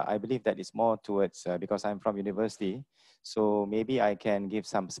about, I believe that it's more towards, because I'm from university, so maybe I can give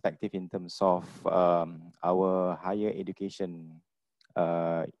some perspective in terms of our higher education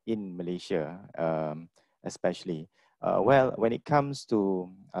in Malaysia, especially. Well, when it comes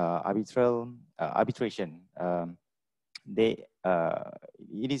to arbitration,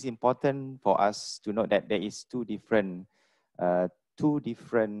 it is important for us to note that there is two different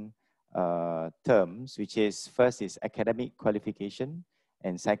terms, which is first is academic qualification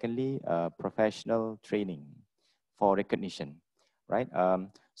and secondly professional training. for recognition, right?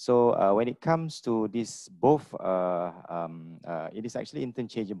 So when it comes to this, both, it is actually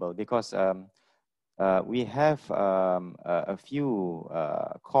interchangeable because we have a few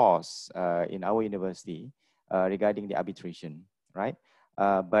courses in our university regarding the arbitration, right?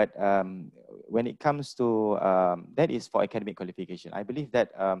 But when it comes to, that is for academic qualification. I believe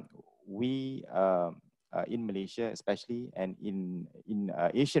that we, in Malaysia especially, and in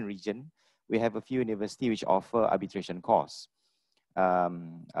Asian region, we have a few universities which offer arbitration course.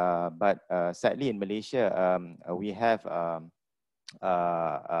 But sadly in Malaysia, we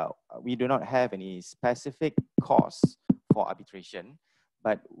do not have any specific course for arbitration,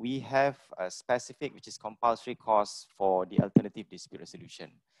 but we have a specific, which is compulsory course for the alternative dispute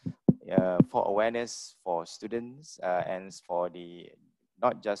resolution, for awareness for students and for the,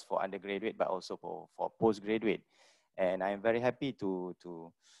 not just for undergraduate, but also for postgraduate. And I'm very happy to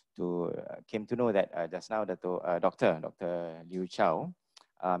came to know that just now Dr. Liu Chao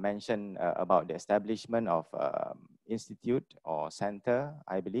mentioned about the establishment of institute or center,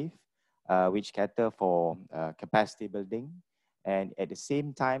 I believe, which cater for capacity building, and at the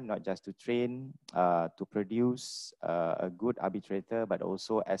same time, not just to train, to produce a good arbitrator, but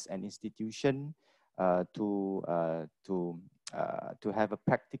also as an institution to have a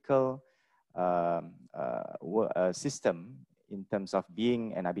practical system in terms of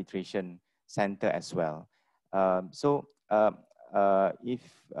being an arbitration center as well. So if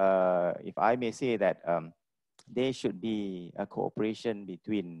I may say that there should be a cooperation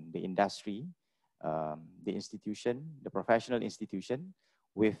between the industry, the institution, the professional institution,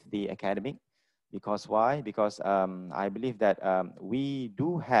 with the academic. Because why? Because I believe that we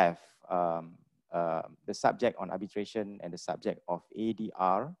do have the subject on arbitration and the subject of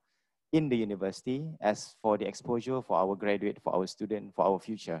ADR in the university as for the exposure for our graduate, for our student, for our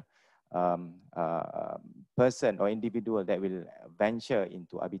future person or individual that will venture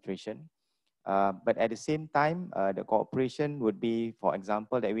into arbitration. But at the same time, the cooperation would be, for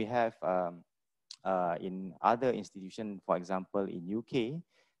example, that we have in other institutions, for example, in UK,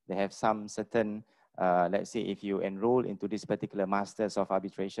 they have some certain, let's say if you enroll into this particular Masters of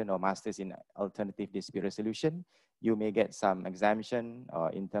Arbitration or Masters in Alternative Dispute Resolution, you may get some exemption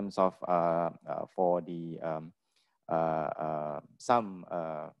in terms of for the some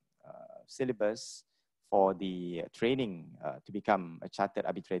syllabus for the training to become a chartered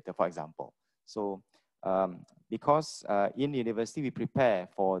arbitrator, for example. So because in university we prepare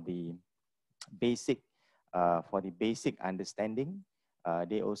for the basic understanding,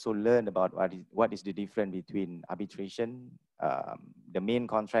 they also learn about what is the difference between arbitration, the main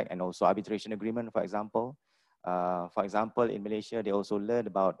contract, and also arbitration agreement, for example. For example, in Malaysia, they also learn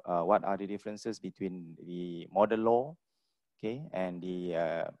about what are the differences between the model law, okay, and the,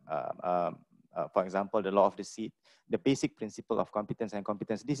 for example, the law of the seat, the basic principle of competence and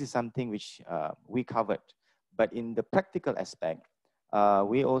competence. This is something which we covered. But in the practical aspect,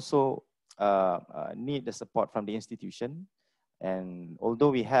 we also need the support from the institution. And although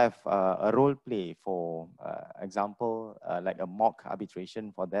we have a role play for example, like a mock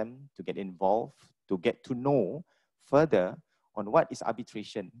arbitration for them to get involved, to get to know further on what is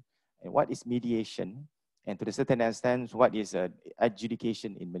arbitration and what is mediation, and to a certain extent, what is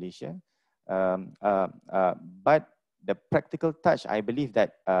adjudication in Malaysia. But the practical touch, I believe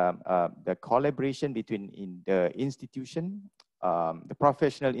that the collaboration between the institution, the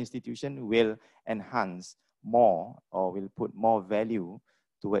professional institution will enhance more, or will put more value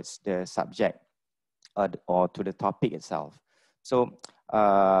towards the subject or to the topic itself. So,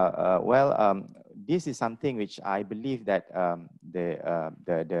 this is something which I believe that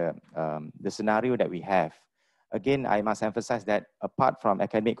the scenario that we have. Again, I must emphasize that apart from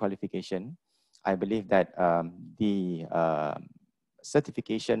academic qualification, I believe that the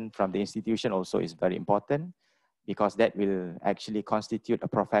certification from the institution also is very important, because that will actually constitute a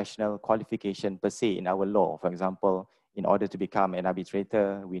professional qualification per se in our law. For example, in order to become an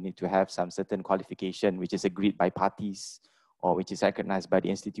arbitrator, we need to have some certain qualification which is agreed by parties or which is recognized by the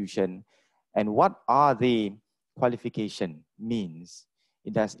institution. And what are the qualification means?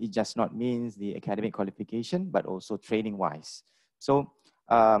 It just not means the academic qualification, but also training wise. So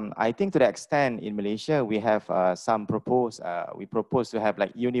I think to the extent in Malaysia, we have some we propose to have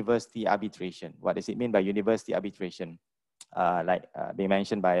like university arbitration. What does it mean by university arbitration? Like being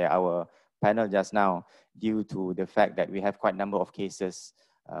mentioned by our panel just now, due to the fact that we have quite a number of cases,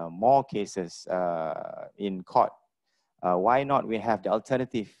 more cases in court. Why not we have the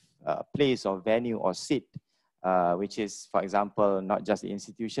alternative place or venue or seat, which is, for example, not just the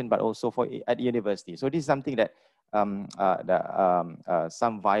institution, but also at the university. So this is something that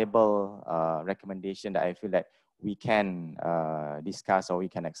some viable recommendation that I feel that we can discuss or we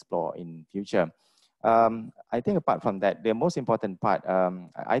can explore in future. I think apart from that, the most important part,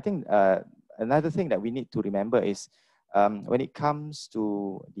 I think another thing that we need to remember is when it comes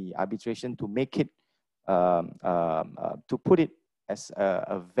to the arbitration, to make it, to put it as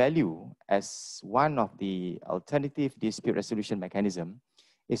a value, as one of the alternative dispute resolution mechanism,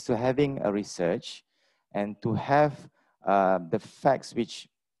 is to having a research and to have the facts which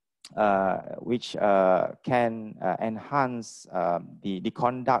can enhance the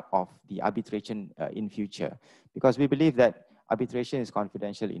conduct of the arbitration in future. Because we believe that arbitration is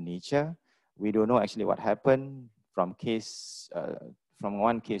confidential in nature. We don't know actually what happened from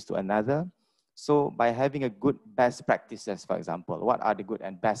one case to another. So by having a good best practices, for example, what are the good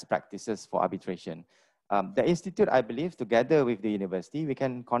and best practices for arbitration? The Institute, I believe, together with the university, we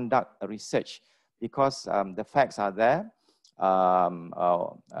can conduct a research because the facts are there.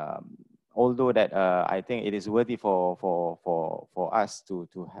 Although that I think it is worthy for us to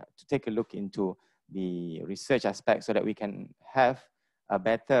take a look into the research aspect so that we can have a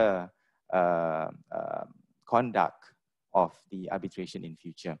better conduct of the arbitration in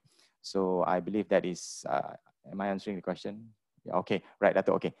future. So I believe that is, am I answering the question? Yeah, okay, right,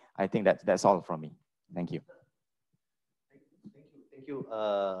 Dato, okay. I think that's all from me. Thank you. Thank you,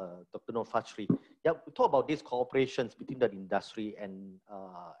 Dr. Noorfajri. Yeah, we talk about these cooperations between the industry and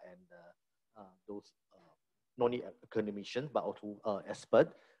those non-academicians, but also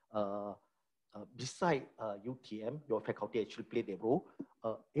experts. Beside UTM, your faculty actually played a role.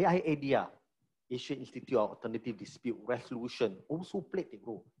 AIADR, Asian Institute of Alternative Dispute Resolution, also played a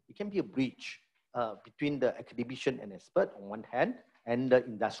role. It can be a bridge between the academician and expert on one hand, and the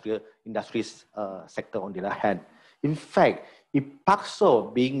industries sector on the other hand. In fact,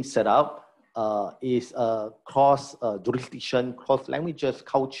 ICDPASO being set up is cross jurisdiction, cross languages,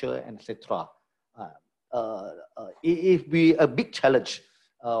 culture, and etc. It will be a big challenge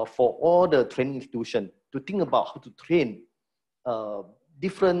for all the training institutions to think about how to train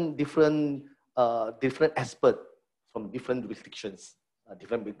different experts from different jurisdictions,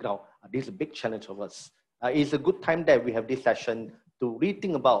 different background. This is a big challenge of us. It's a good time that we have this session to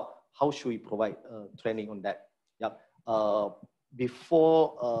rethink about how should we provide training on that. Yep.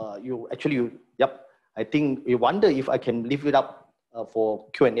 Before I think you wonder if I can leave it up for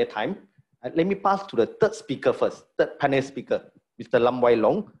Q&A time. Let me pass to the third speaker first, third panel speaker, Mr. Lam Wai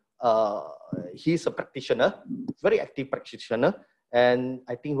Long. He's a practitioner, very active practitioner, and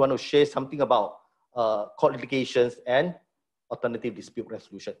I think he want to share something about court litigations and alternative dispute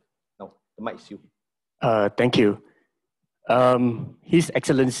resolution. Now, the mic is you. Thank you. His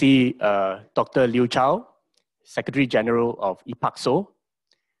Excellency Dr. Liu Chao, Secretary General of ICDPASO,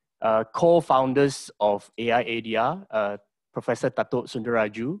 co-founders of AIADR, Professor Dato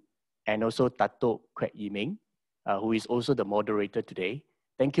Sundaraju, and also Dato Quek Meng, who is also the moderator today.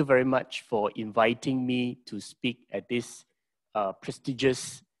 Thank you very much for inviting me to speak at this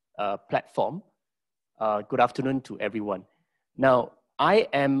prestigious platform. Good afternoon to everyone. Now, I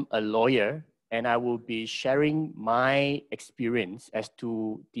am a lawyer and I will be sharing my experience as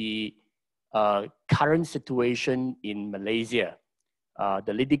to the current situation in Malaysia,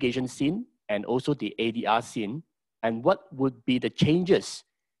 the litigation scene, and also the ADR scene, and what would be the changes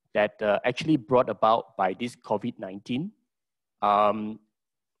that actually brought about by this COVID-19.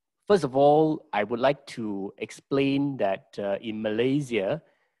 First of all, I would like to explain that in Malaysia,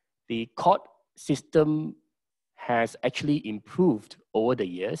 the court system has actually improved over the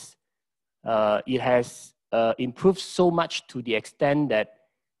years. It has improved so much to the extent that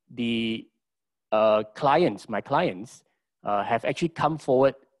the my clients, have actually come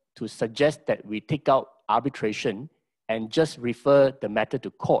forward to suggest that we take out arbitration and just refer the matter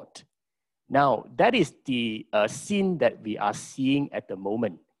to court. Now, that is the scene that we are seeing at the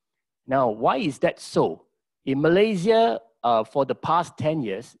moment. Now, why is that so? In Malaysia, for the past 10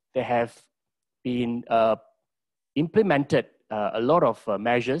 years, there have been implemented a lot of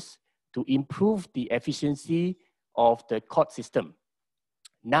measures to improve the efficiency of the court system.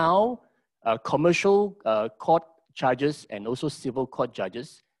 Now, commercial court judges and also civil court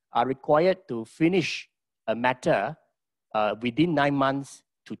judges are required to finish a matter within 9 months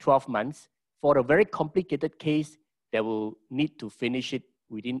to 12 months. For a very complicated case, they will need to finish it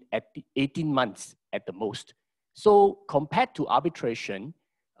within 18 months at the most. So compared to arbitration,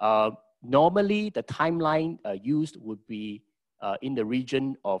 normally the timeline used would be in the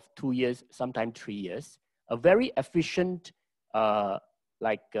region of 2 years, sometimes 3 years. A very efficient,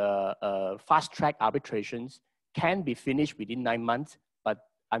 fast-track arbitrations can be finished within 9 months, but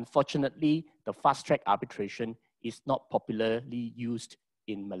unfortunately, the fast-track arbitration is not popularly used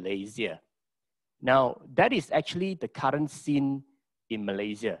in Malaysia. Now, that is actually the current scene in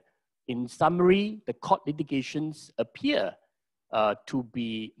Malaysia. In summary, the court litigations appear to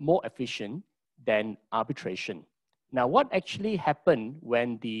be more efficient than arbitration. Now, what actually happened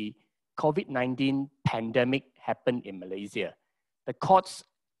when the COVID-19 pandemic happened in Malaysia? The courts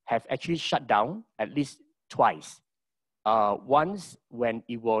have actually shut down at least twice. Once when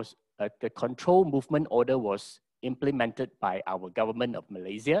it was the control movement order was implemented by our government of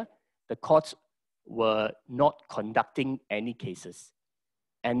Malaysia, the courts were not conducting any cases.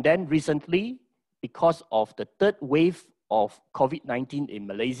 And then recently, because of the third wave of COVID-19 in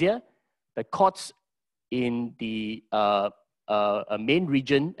Malaysia, the courts in the main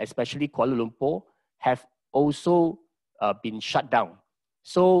region, especially Kuala Lumpur, have also been shut down.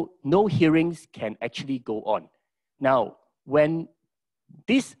 So no hearings can actually go on. Now, when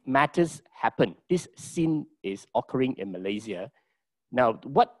these matters happen, this scene is occurring in Malaysia. Now,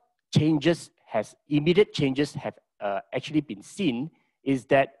 what immediate changes have actually been seen is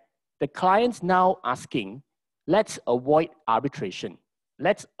that the clients now asking, let's avoid arbitration,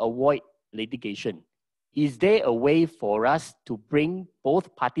 let's avoid litigation. Is there a way for us to bring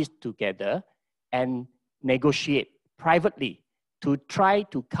both parties together and negotiate privately to try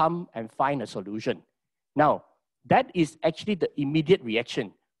to come and find a solution? Now, that is actually the immediate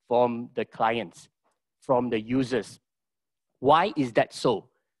reaction from the clients, from the users. Why is that so?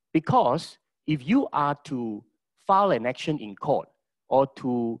 Because if you are to file an action in court or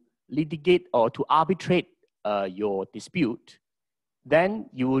to litigate or to arbitrate your dispute, then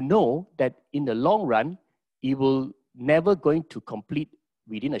you will know that in the long run, it will never going to complete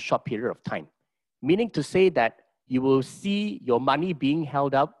within a short period of time. Meaning to say that you will see your money being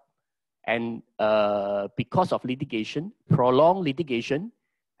held up and because of litigation, prolonged litigation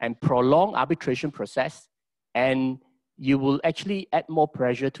and prolonged arbitration process, and you will actually add more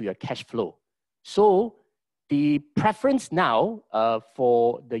pressure to your cash flow. So the preference now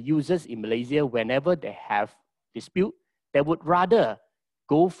for the users in Malaysia, whenever they have dispute, they would rather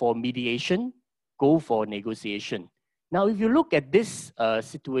go for mediation, go for negotiation. Now, if you look at this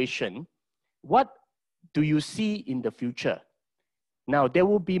situation, what do you see in the future? Now, there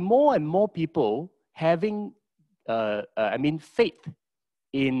will be more and more people having, faith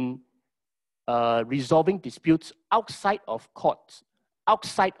in resolving disputes outside of courts,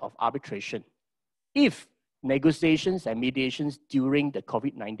 outside of arbitration. If negotiations and mediations during the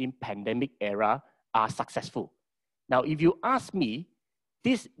COVID-19 pandemic era are successful. Now, if you ask me,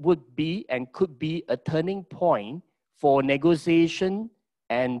 this would be and could be a turning point for negotiation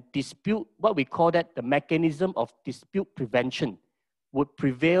and dispute, what we call that, the mechanism of dispute prevention would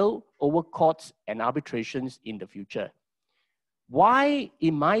prevail over courts and arbitrations in the future. Why,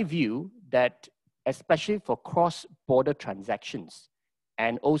 in my view, that especially for cross-border transactions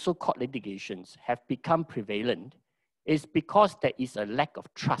and also court litigations have become prevalent is because there is a lack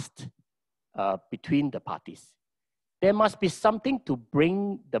of trust between the parties. There must be something to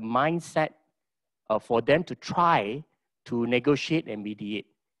bring the mindset for them to try to negotiate and mediate.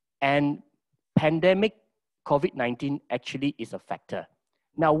 And pandemic COVID-19 actually is a factor.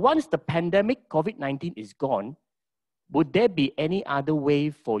 Now, once the pandemic COVID-19 is gone, would there be any other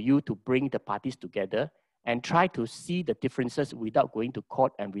way for you to bring the parties together and try to see the differences without going to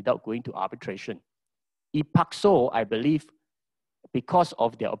court and without going to arbitration? ICDPASO, I believe, because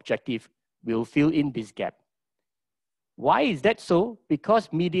of their objective, will fill in this gap. Why is that so?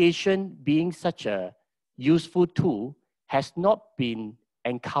 Because mediation, being such a useful tool, has not been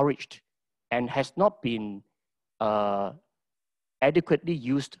encouraged and has not been adequately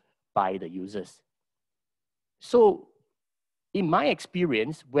used by the users. So, in my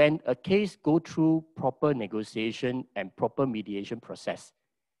experience, when a case goes through proper negotiation and proper mediation process,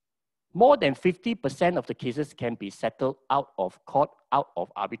 more than 50% of the cases can be settled out of court, out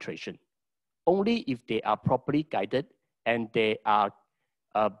of arbitration, only if they are properly guided and they are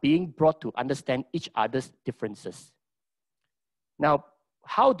being brought to understand each other's differences. Now,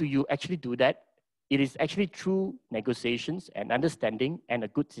 how do you actually do that? It is actually through negotiations and understanding and a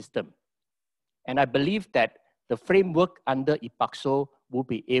good system. And I believe that the framework under ICDPASO will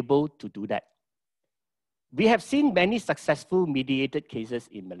be able to do that. We have seen many successful mediated cases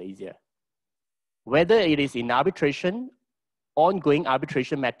in Malaysia, whether it is in arbitration, ongoing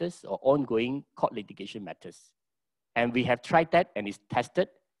arbitration matters, or ongoing court litigation matters. And we have tried that and it's tested.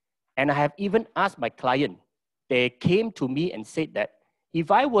 And I have even asked my client, they came to me and said that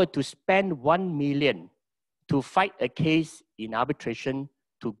if I were to spend 1 million to fight a case in arbitration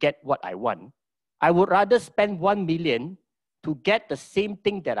to get what I want, I would rather spend 1 million to get the same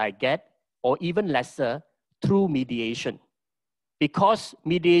thing that I get, or even lesser, through mediation. because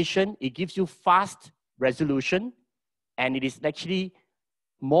mediation, it gives you fast resolution, and it is actually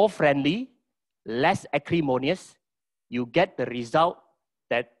more friendly, less acrimonious. You get the result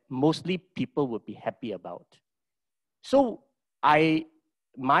that mostly people would be happy about. So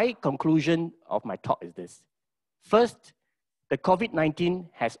my conclusion of my talk is this. First, the COVID-19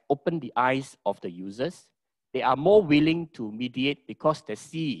 has opened the eyes of the users. They are more willing to mediate because they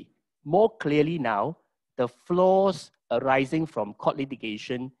see more clearly now the flaws arising from court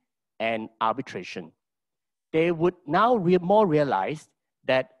litigation and arbitration. They would now more realize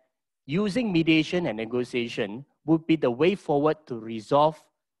that using mediation and negotiation would be the way forward to resolve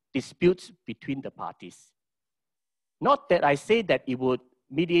disputes between the parties. Not that I say that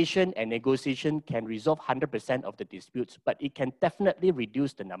mediation and negotiation can resolve 100% of the disputes, but it can definitely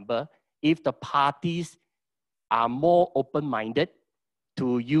reduce the number if the parties are more open-minded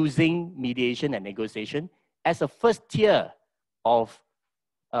to using mediation and negotiation as a first tier of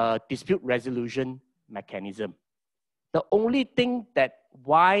dispute resolution mechanism. The only thing that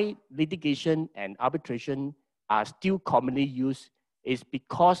why litigation and arbitration are still commonly used is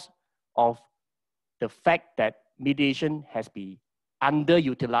because of the fact that mediation has been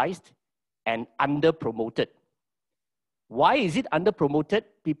underutilized and under-promoted. Why is it under-promoted?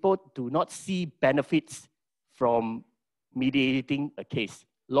 People do not see benefits from mediating a case.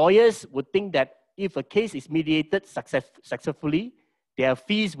 Lawyers would think that if a case is mediated successfully, their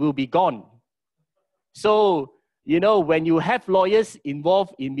fees will be gone. So, you know, when you have lawyers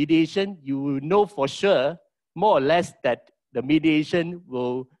involved in mediation, you will know for sure, more or less, that the mediation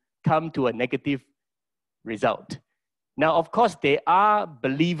will come to a negative result. Now, of course, there are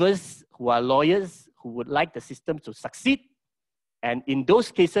believers who are lawyers who would like the system to succeed. And in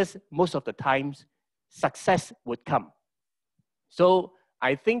those cases, most of the times, success would come. So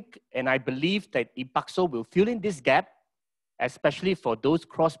I think and I believe that IPASO will fill in this gap, especially for those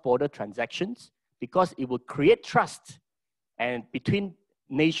cross-border transactions, because it will create trust and between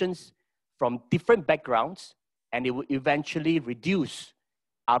nations from different backgrounds, and it will eventually reduce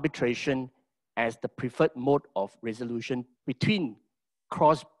arbitration as the preferred mode of resolution between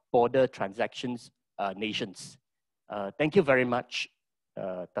cross-border transactions nations. Thank you very much,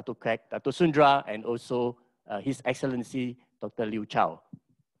 Dato Quek, Dato Sundra, and also His Excellency Dr. Liu Chao.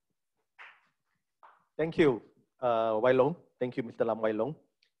 Thank you, Wai Long. Thank you, Mr. Lam Wai Long.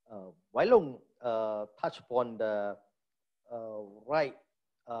 Wai Long touched upon the right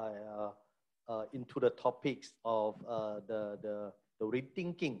into the topics of the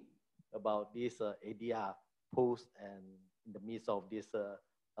rethinking about this ADR post and in the midst of this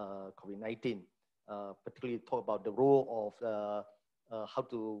COVID-19. Particularly talk about the role of how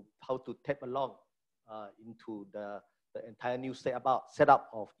to tap along into the entire new setup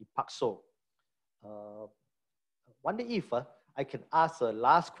of IPASO. Wonder if I can ask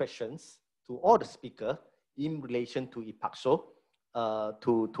last questions to all the speakers in relation to IPASO.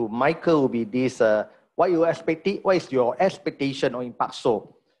 To Michael will be this: what is your expectation on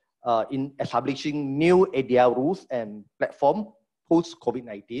IPASO in establishing new ADR rules and platform post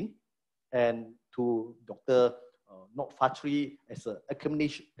COVID-19? And to Dr. Noorfajri as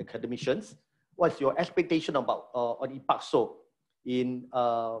academicians, what's your expectation about on IPASO in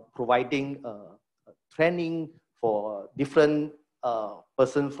providing training for different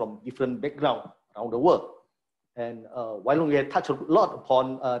persons from different backgrounds around the world? And while we have touched a lot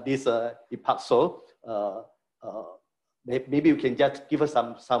upon this IPASO, maybe you can just give us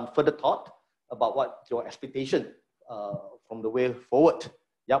some further thought about what your expectation from the way forward.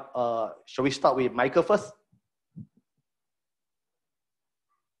 Yep. Shall we start with Michael first?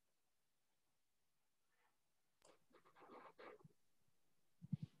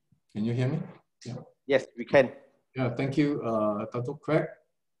 Can you hear me? Yeah. Yes, we can. Yeah, thank you, Dato Quek.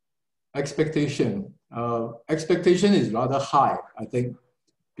 Expectation. Expectation is rather high, I think,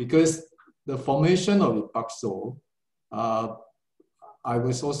 because the formation of IPASO, I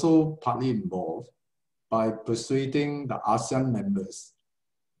was also partly involved by persuading the ASEAN members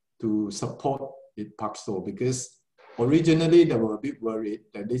to support IPASO, because originally they were a bit worried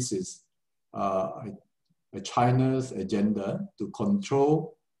that this is China's agenda to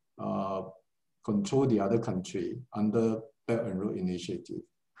control the other country under Belt and Road Initiative.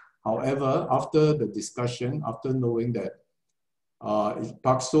 However, after the discussion, after knowing that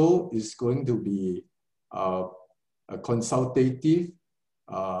IPASO is going to be a consultative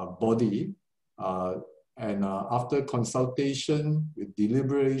body, and after consultation with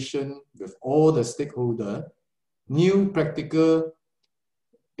deliberation with all the stakeholders, new practical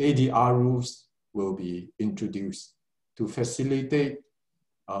ADR rules will be introduced to facilitate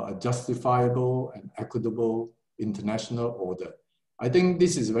a justifiable and equitable international order. I think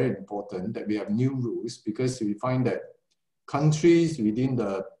this is very important that we have new rules, because we find that countries within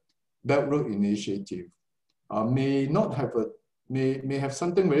the Belt Road Initiative may have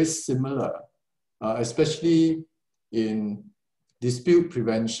something very similar, especially in dispute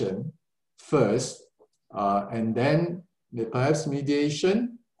prevention first, and then perhaps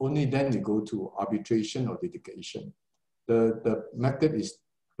mediation, only then they go to arbitration or litigation. The method is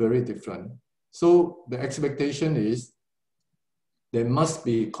very different. So the expectation is there must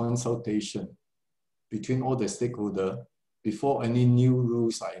be consultation between all the stakeholders before any new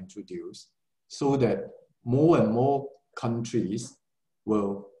rules are introduced, so that more and more countries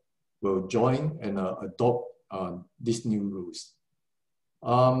will join and adopt these new rules.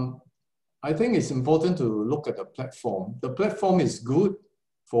 I think it's important to look at the platform. The platform is good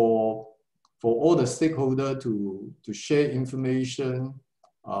for all the stakeholders to share information,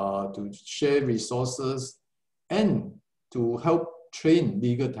 to share resources, and to help train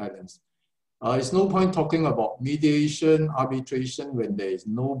legal talents. It's no point talking about mediation, arbitration when there is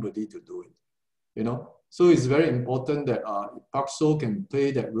nobody to do it, you know? So it's very important that ICPASO can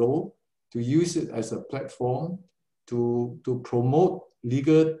play that role, to use it as a platform to promote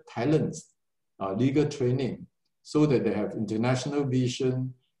legal talents, legal training, so that they have international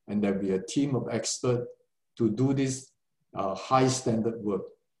vision and there'll be a team of experts to do this high standard work.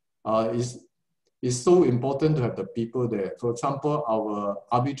 It's so important to have the people there. For example, our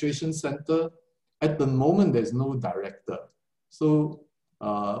arbitration center, at the moment, there's no director. So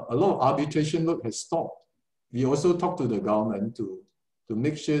a lot of arbitration work has stopped. We also talk to the government to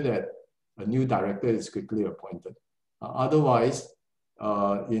make sure that a new director is quickly appointed. Otherwise,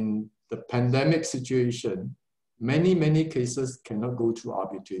 in the pandemic situation, many cases cannot go through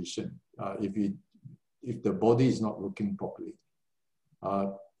arbitration if the body is not working properly.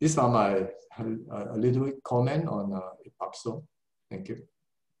 These are my a little bit comment on ICPASO. Thank you.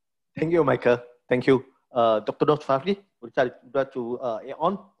 Thank you, Michael. Thank you. Dr. Noorfajri, would you like to add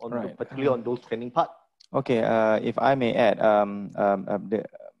on right. particularly on those training part? Okay, if I may add,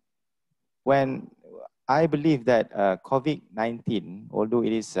 when I believe that COVID-19, although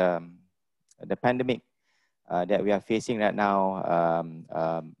it is the pandemic that we are facing right now,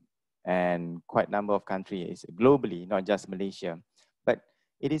 and quite a number of countries globally, not just Malaysia, but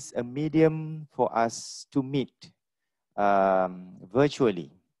it is a medium for us to meet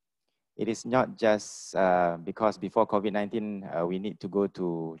virtually. It is not just because before COVID-19, we need to go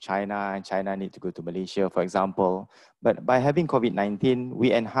to China and China need to go to Malaysia, for example. But by having COVID-19,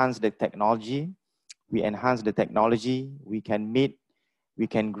 we enhance the technology. We can meet, we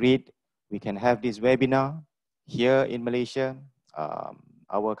can greet, we can have this webinar here in Malaysia.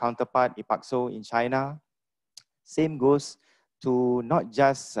 Our counterpart, ICPASO in China. Same goes to not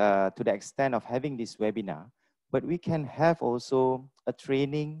just to the extent of having this webinar, but we can have also a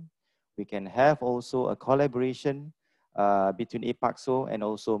training. We can have also a collaboration between ICPASO and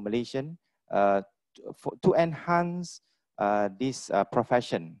also Malaysian to enhance this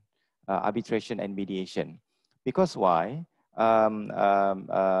profession, arbitration and mediation. Because why?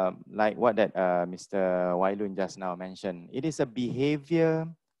 Like what that Mr. Loon just now mentioned, it is a behavior,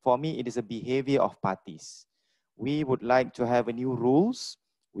 for me, it is a behavior of parties. We would like to have a new rules.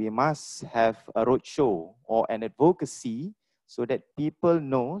 We must have a roadshow or an advocacy so that people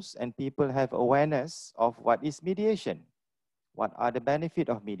knows and people have awareness of what is mediation. What are the benefits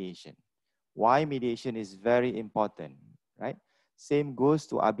of mediation? Why mediation is very important, right? Same goes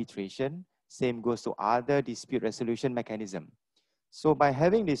to arbitration. Same goes to other dispute resolution mechanism. So by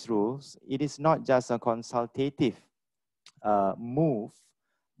having these rules, it is not just a consultative move,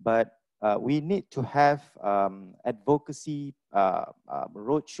 but we need to have advocacy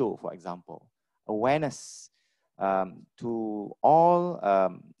roadshow, for example, awareness to all.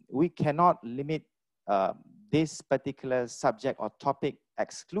 We cannot limit this particular subject or topic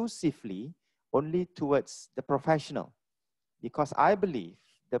exclusively only towards the professional, because I believe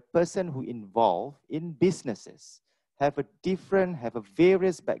the person who involved in businesses have a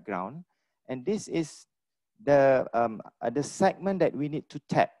various background, and this is the segment that we need to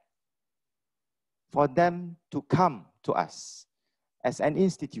tap for them to come to us as an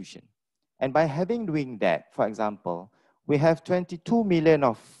institution. And by doing that, for example, we have 22 million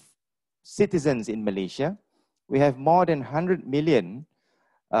of citizens in Malaysia. We have more than 100 million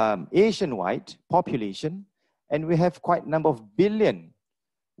Asian-wide population, and we have quite a number of billion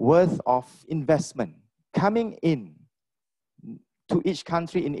worth of investment coming in to each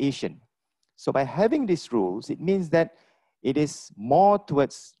country in Asia. So by having these rules, it means that it is more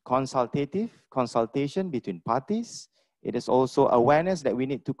towards consultation between parties. It is also awareness that we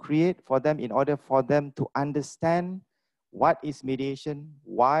need to create for them in order for them to understand what is mediation,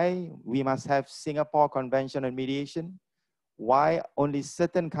 why we must have Singapore Convention on Mediation, why only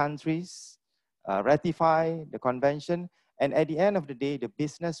certain countries ratify the convention, and at the end of the day, the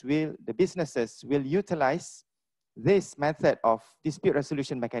businesses will utilize this method of dispute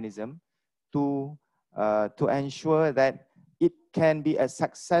resolution mechanism to ensure that it can be a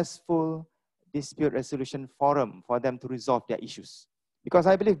successful dispute resolution forum for them to resolve their issues. Because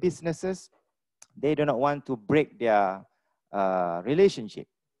I believe businesses, they do not want to break their relationship,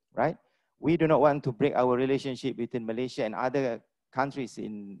 right? We do not want to break our relationship between Malaysia and other countries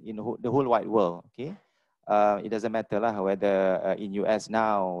in the whole wide world, okay? It doesn't matter whether in US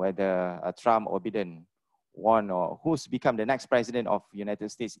now, whether Trump or Biden won or who's become the next president of United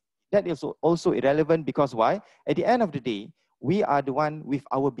States. That is also irrelevant because why? At the end of the day, we are the one with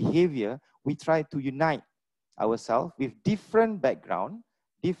our behavior, we try to unite ourselves with different background,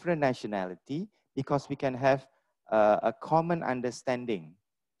 different nationality, because we can have a common understanding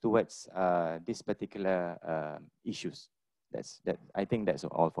towards these particular issues. I think that's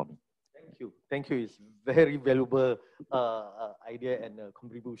all for me. Thank you. Thank you. It's very valuable idea and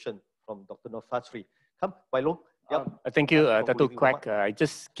contribution from Dr. Noorfajri. Come, Wailong. Yep. Thank you, Dato Quek. I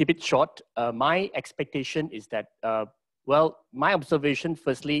just keep it short. My expectation is that, well, my observation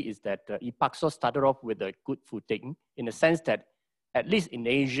firstly is that ICDPASO started off with a good footing in the sense that, at least in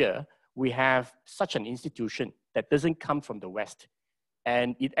Asia, we have such an institution that doesn't come from the West.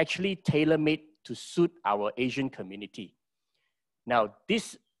 And it actually tailor-made to suit our Asian community. Now,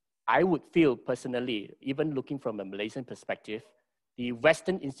 this, I would feel personally, even looking from a Malaysian perspective, the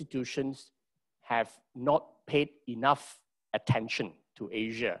Western institutions have not paid enough attention to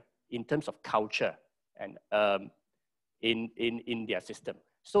Asia in terms of culture and in their system.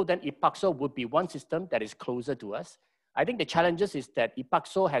 So then ICDPASO would be one system that is closer to us. I think the challenges is that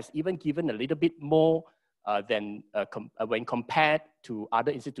ICDPASO has even given a little bit more than when compared to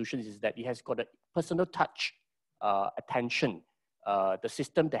other institutions, is that it has got a personal touch attention, the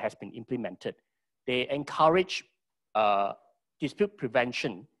system that has been implemented. They encourage dispute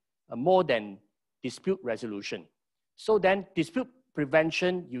prevention more than dispute resolution. So then dispute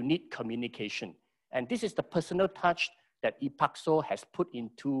prevention, you need communication. And this is the personal touch that ICDPASO has put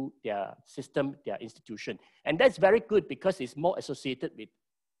into their system, their institution. And that's very good because it's more associated with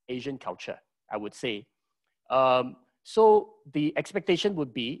Asian culture, I would say. So the expectation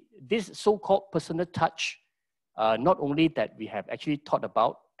would be this so-called personal touch, not only that we have actually thought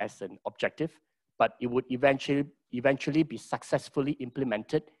about as an objective, but it would eventually be successfully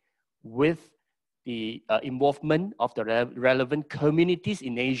implemented with the involvement of the relevant communities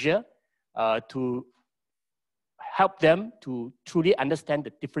in Asia to help them to truly understand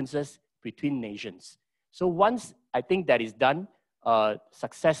the differences between nations. So once I think that is done,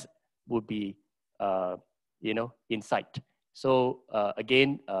 success will be, in sight. So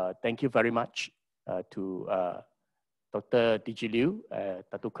again, thank you very much to Dr. D.G. Liu,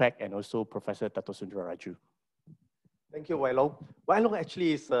 Dato Quek, and also Professor Dato Sundararaju. Thank you, Wailong. Wailong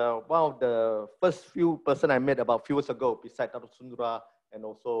actually is one of the first few person I met about a few years ago, beside Dato Sundara and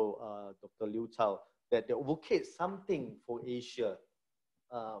also Dr. Liu Chao, that they advocate something for Asia,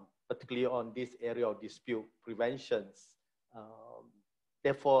 particularly on this area of dispute preventions.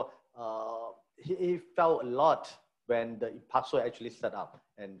 Therefore, he felt a lot when the ICDPASO actually set up,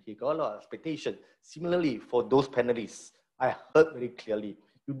 and he got a lot of expectation. Similarly, for those panelists, I heard very clearly,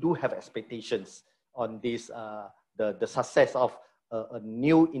 you do have expectations on this, the success of a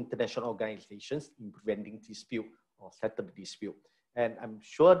new international organizations in preventing dispute or settlement dispute. And I'm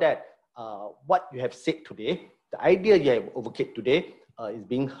sure that what you have said today, the idea you have advocated today is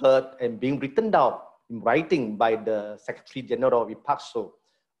being heard and being written down in writing by the Secretary General of ICDPASO.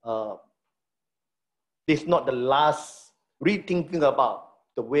 This is not the last rethinking about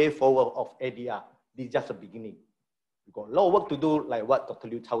the way forward of ADR. This is just the beginning. We've got a lot of work to do, like what Dr.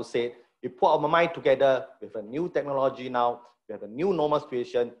 Liu Chao said. We put our mind together with a new technology now, we have a new normal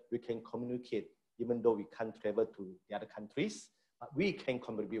situation, we can communicate, even though we can't travel to the other countries, but we can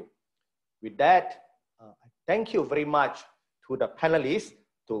contribute. With that, I thank you very much to the panelists,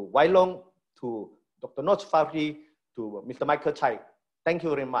 to Wailong, to Dr. Noorfajri, to Mr. Michael Chai. Thank you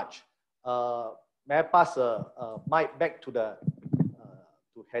very much. May I pass mic back to the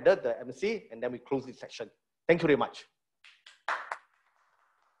to Heather, the MC, and then we close this section. Thank you very much.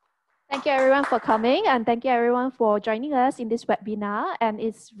 Thank you everyone for coming, and thank you everyone for joining us in this webinar. And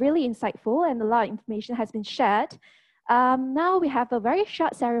it's really insightful and a lot of information has been shared. Now we have a very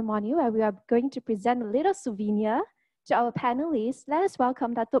short ceremony where we are going to present a little souvenir to our panelists. Let us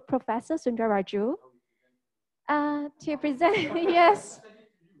welcome Dato Professor Sundararaju to present. Yes,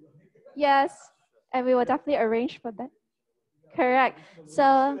 yes, and we will definitely arrange for that. Correct.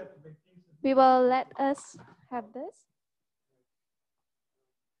 So we will let us have this.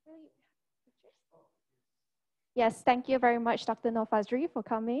 Yes, thank you very much, Dr. Noorfajri, for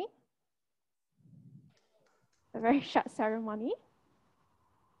coming. A very short ceremony.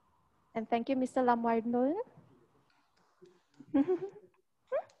 And thank you, Mr. Lam Loon.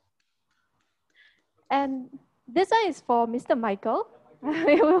 And this one is for Mr. Michael.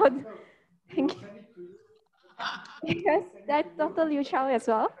 Thank you. Yes, that's Dr. Liu Chao as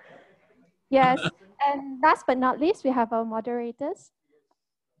well. Yes, and last but not least, we have our moderators,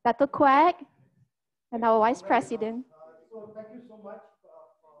 Dato Quek, and our Vice President. So thank you so much for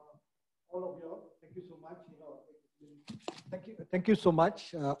all of you all. Thank you so much. Thank you so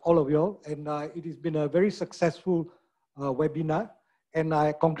much, all of you all. And it has been a very successful webinar. And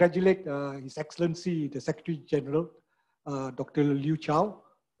I congratulate His Excellency, the Secretary General, Dr. Liu Chao,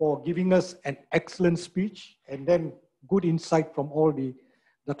 for giving us an excellent speech and then good insight from all the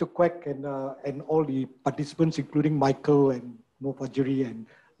Dr. Quek and all the participants, including Michael and Noorfajri and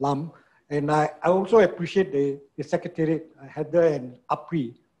Lam. And I also appreciate the Secretariat, Heather and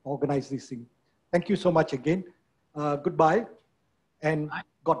Apri, organized this thing. Thank you so much again. Goodbye and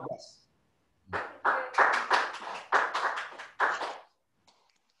God bless.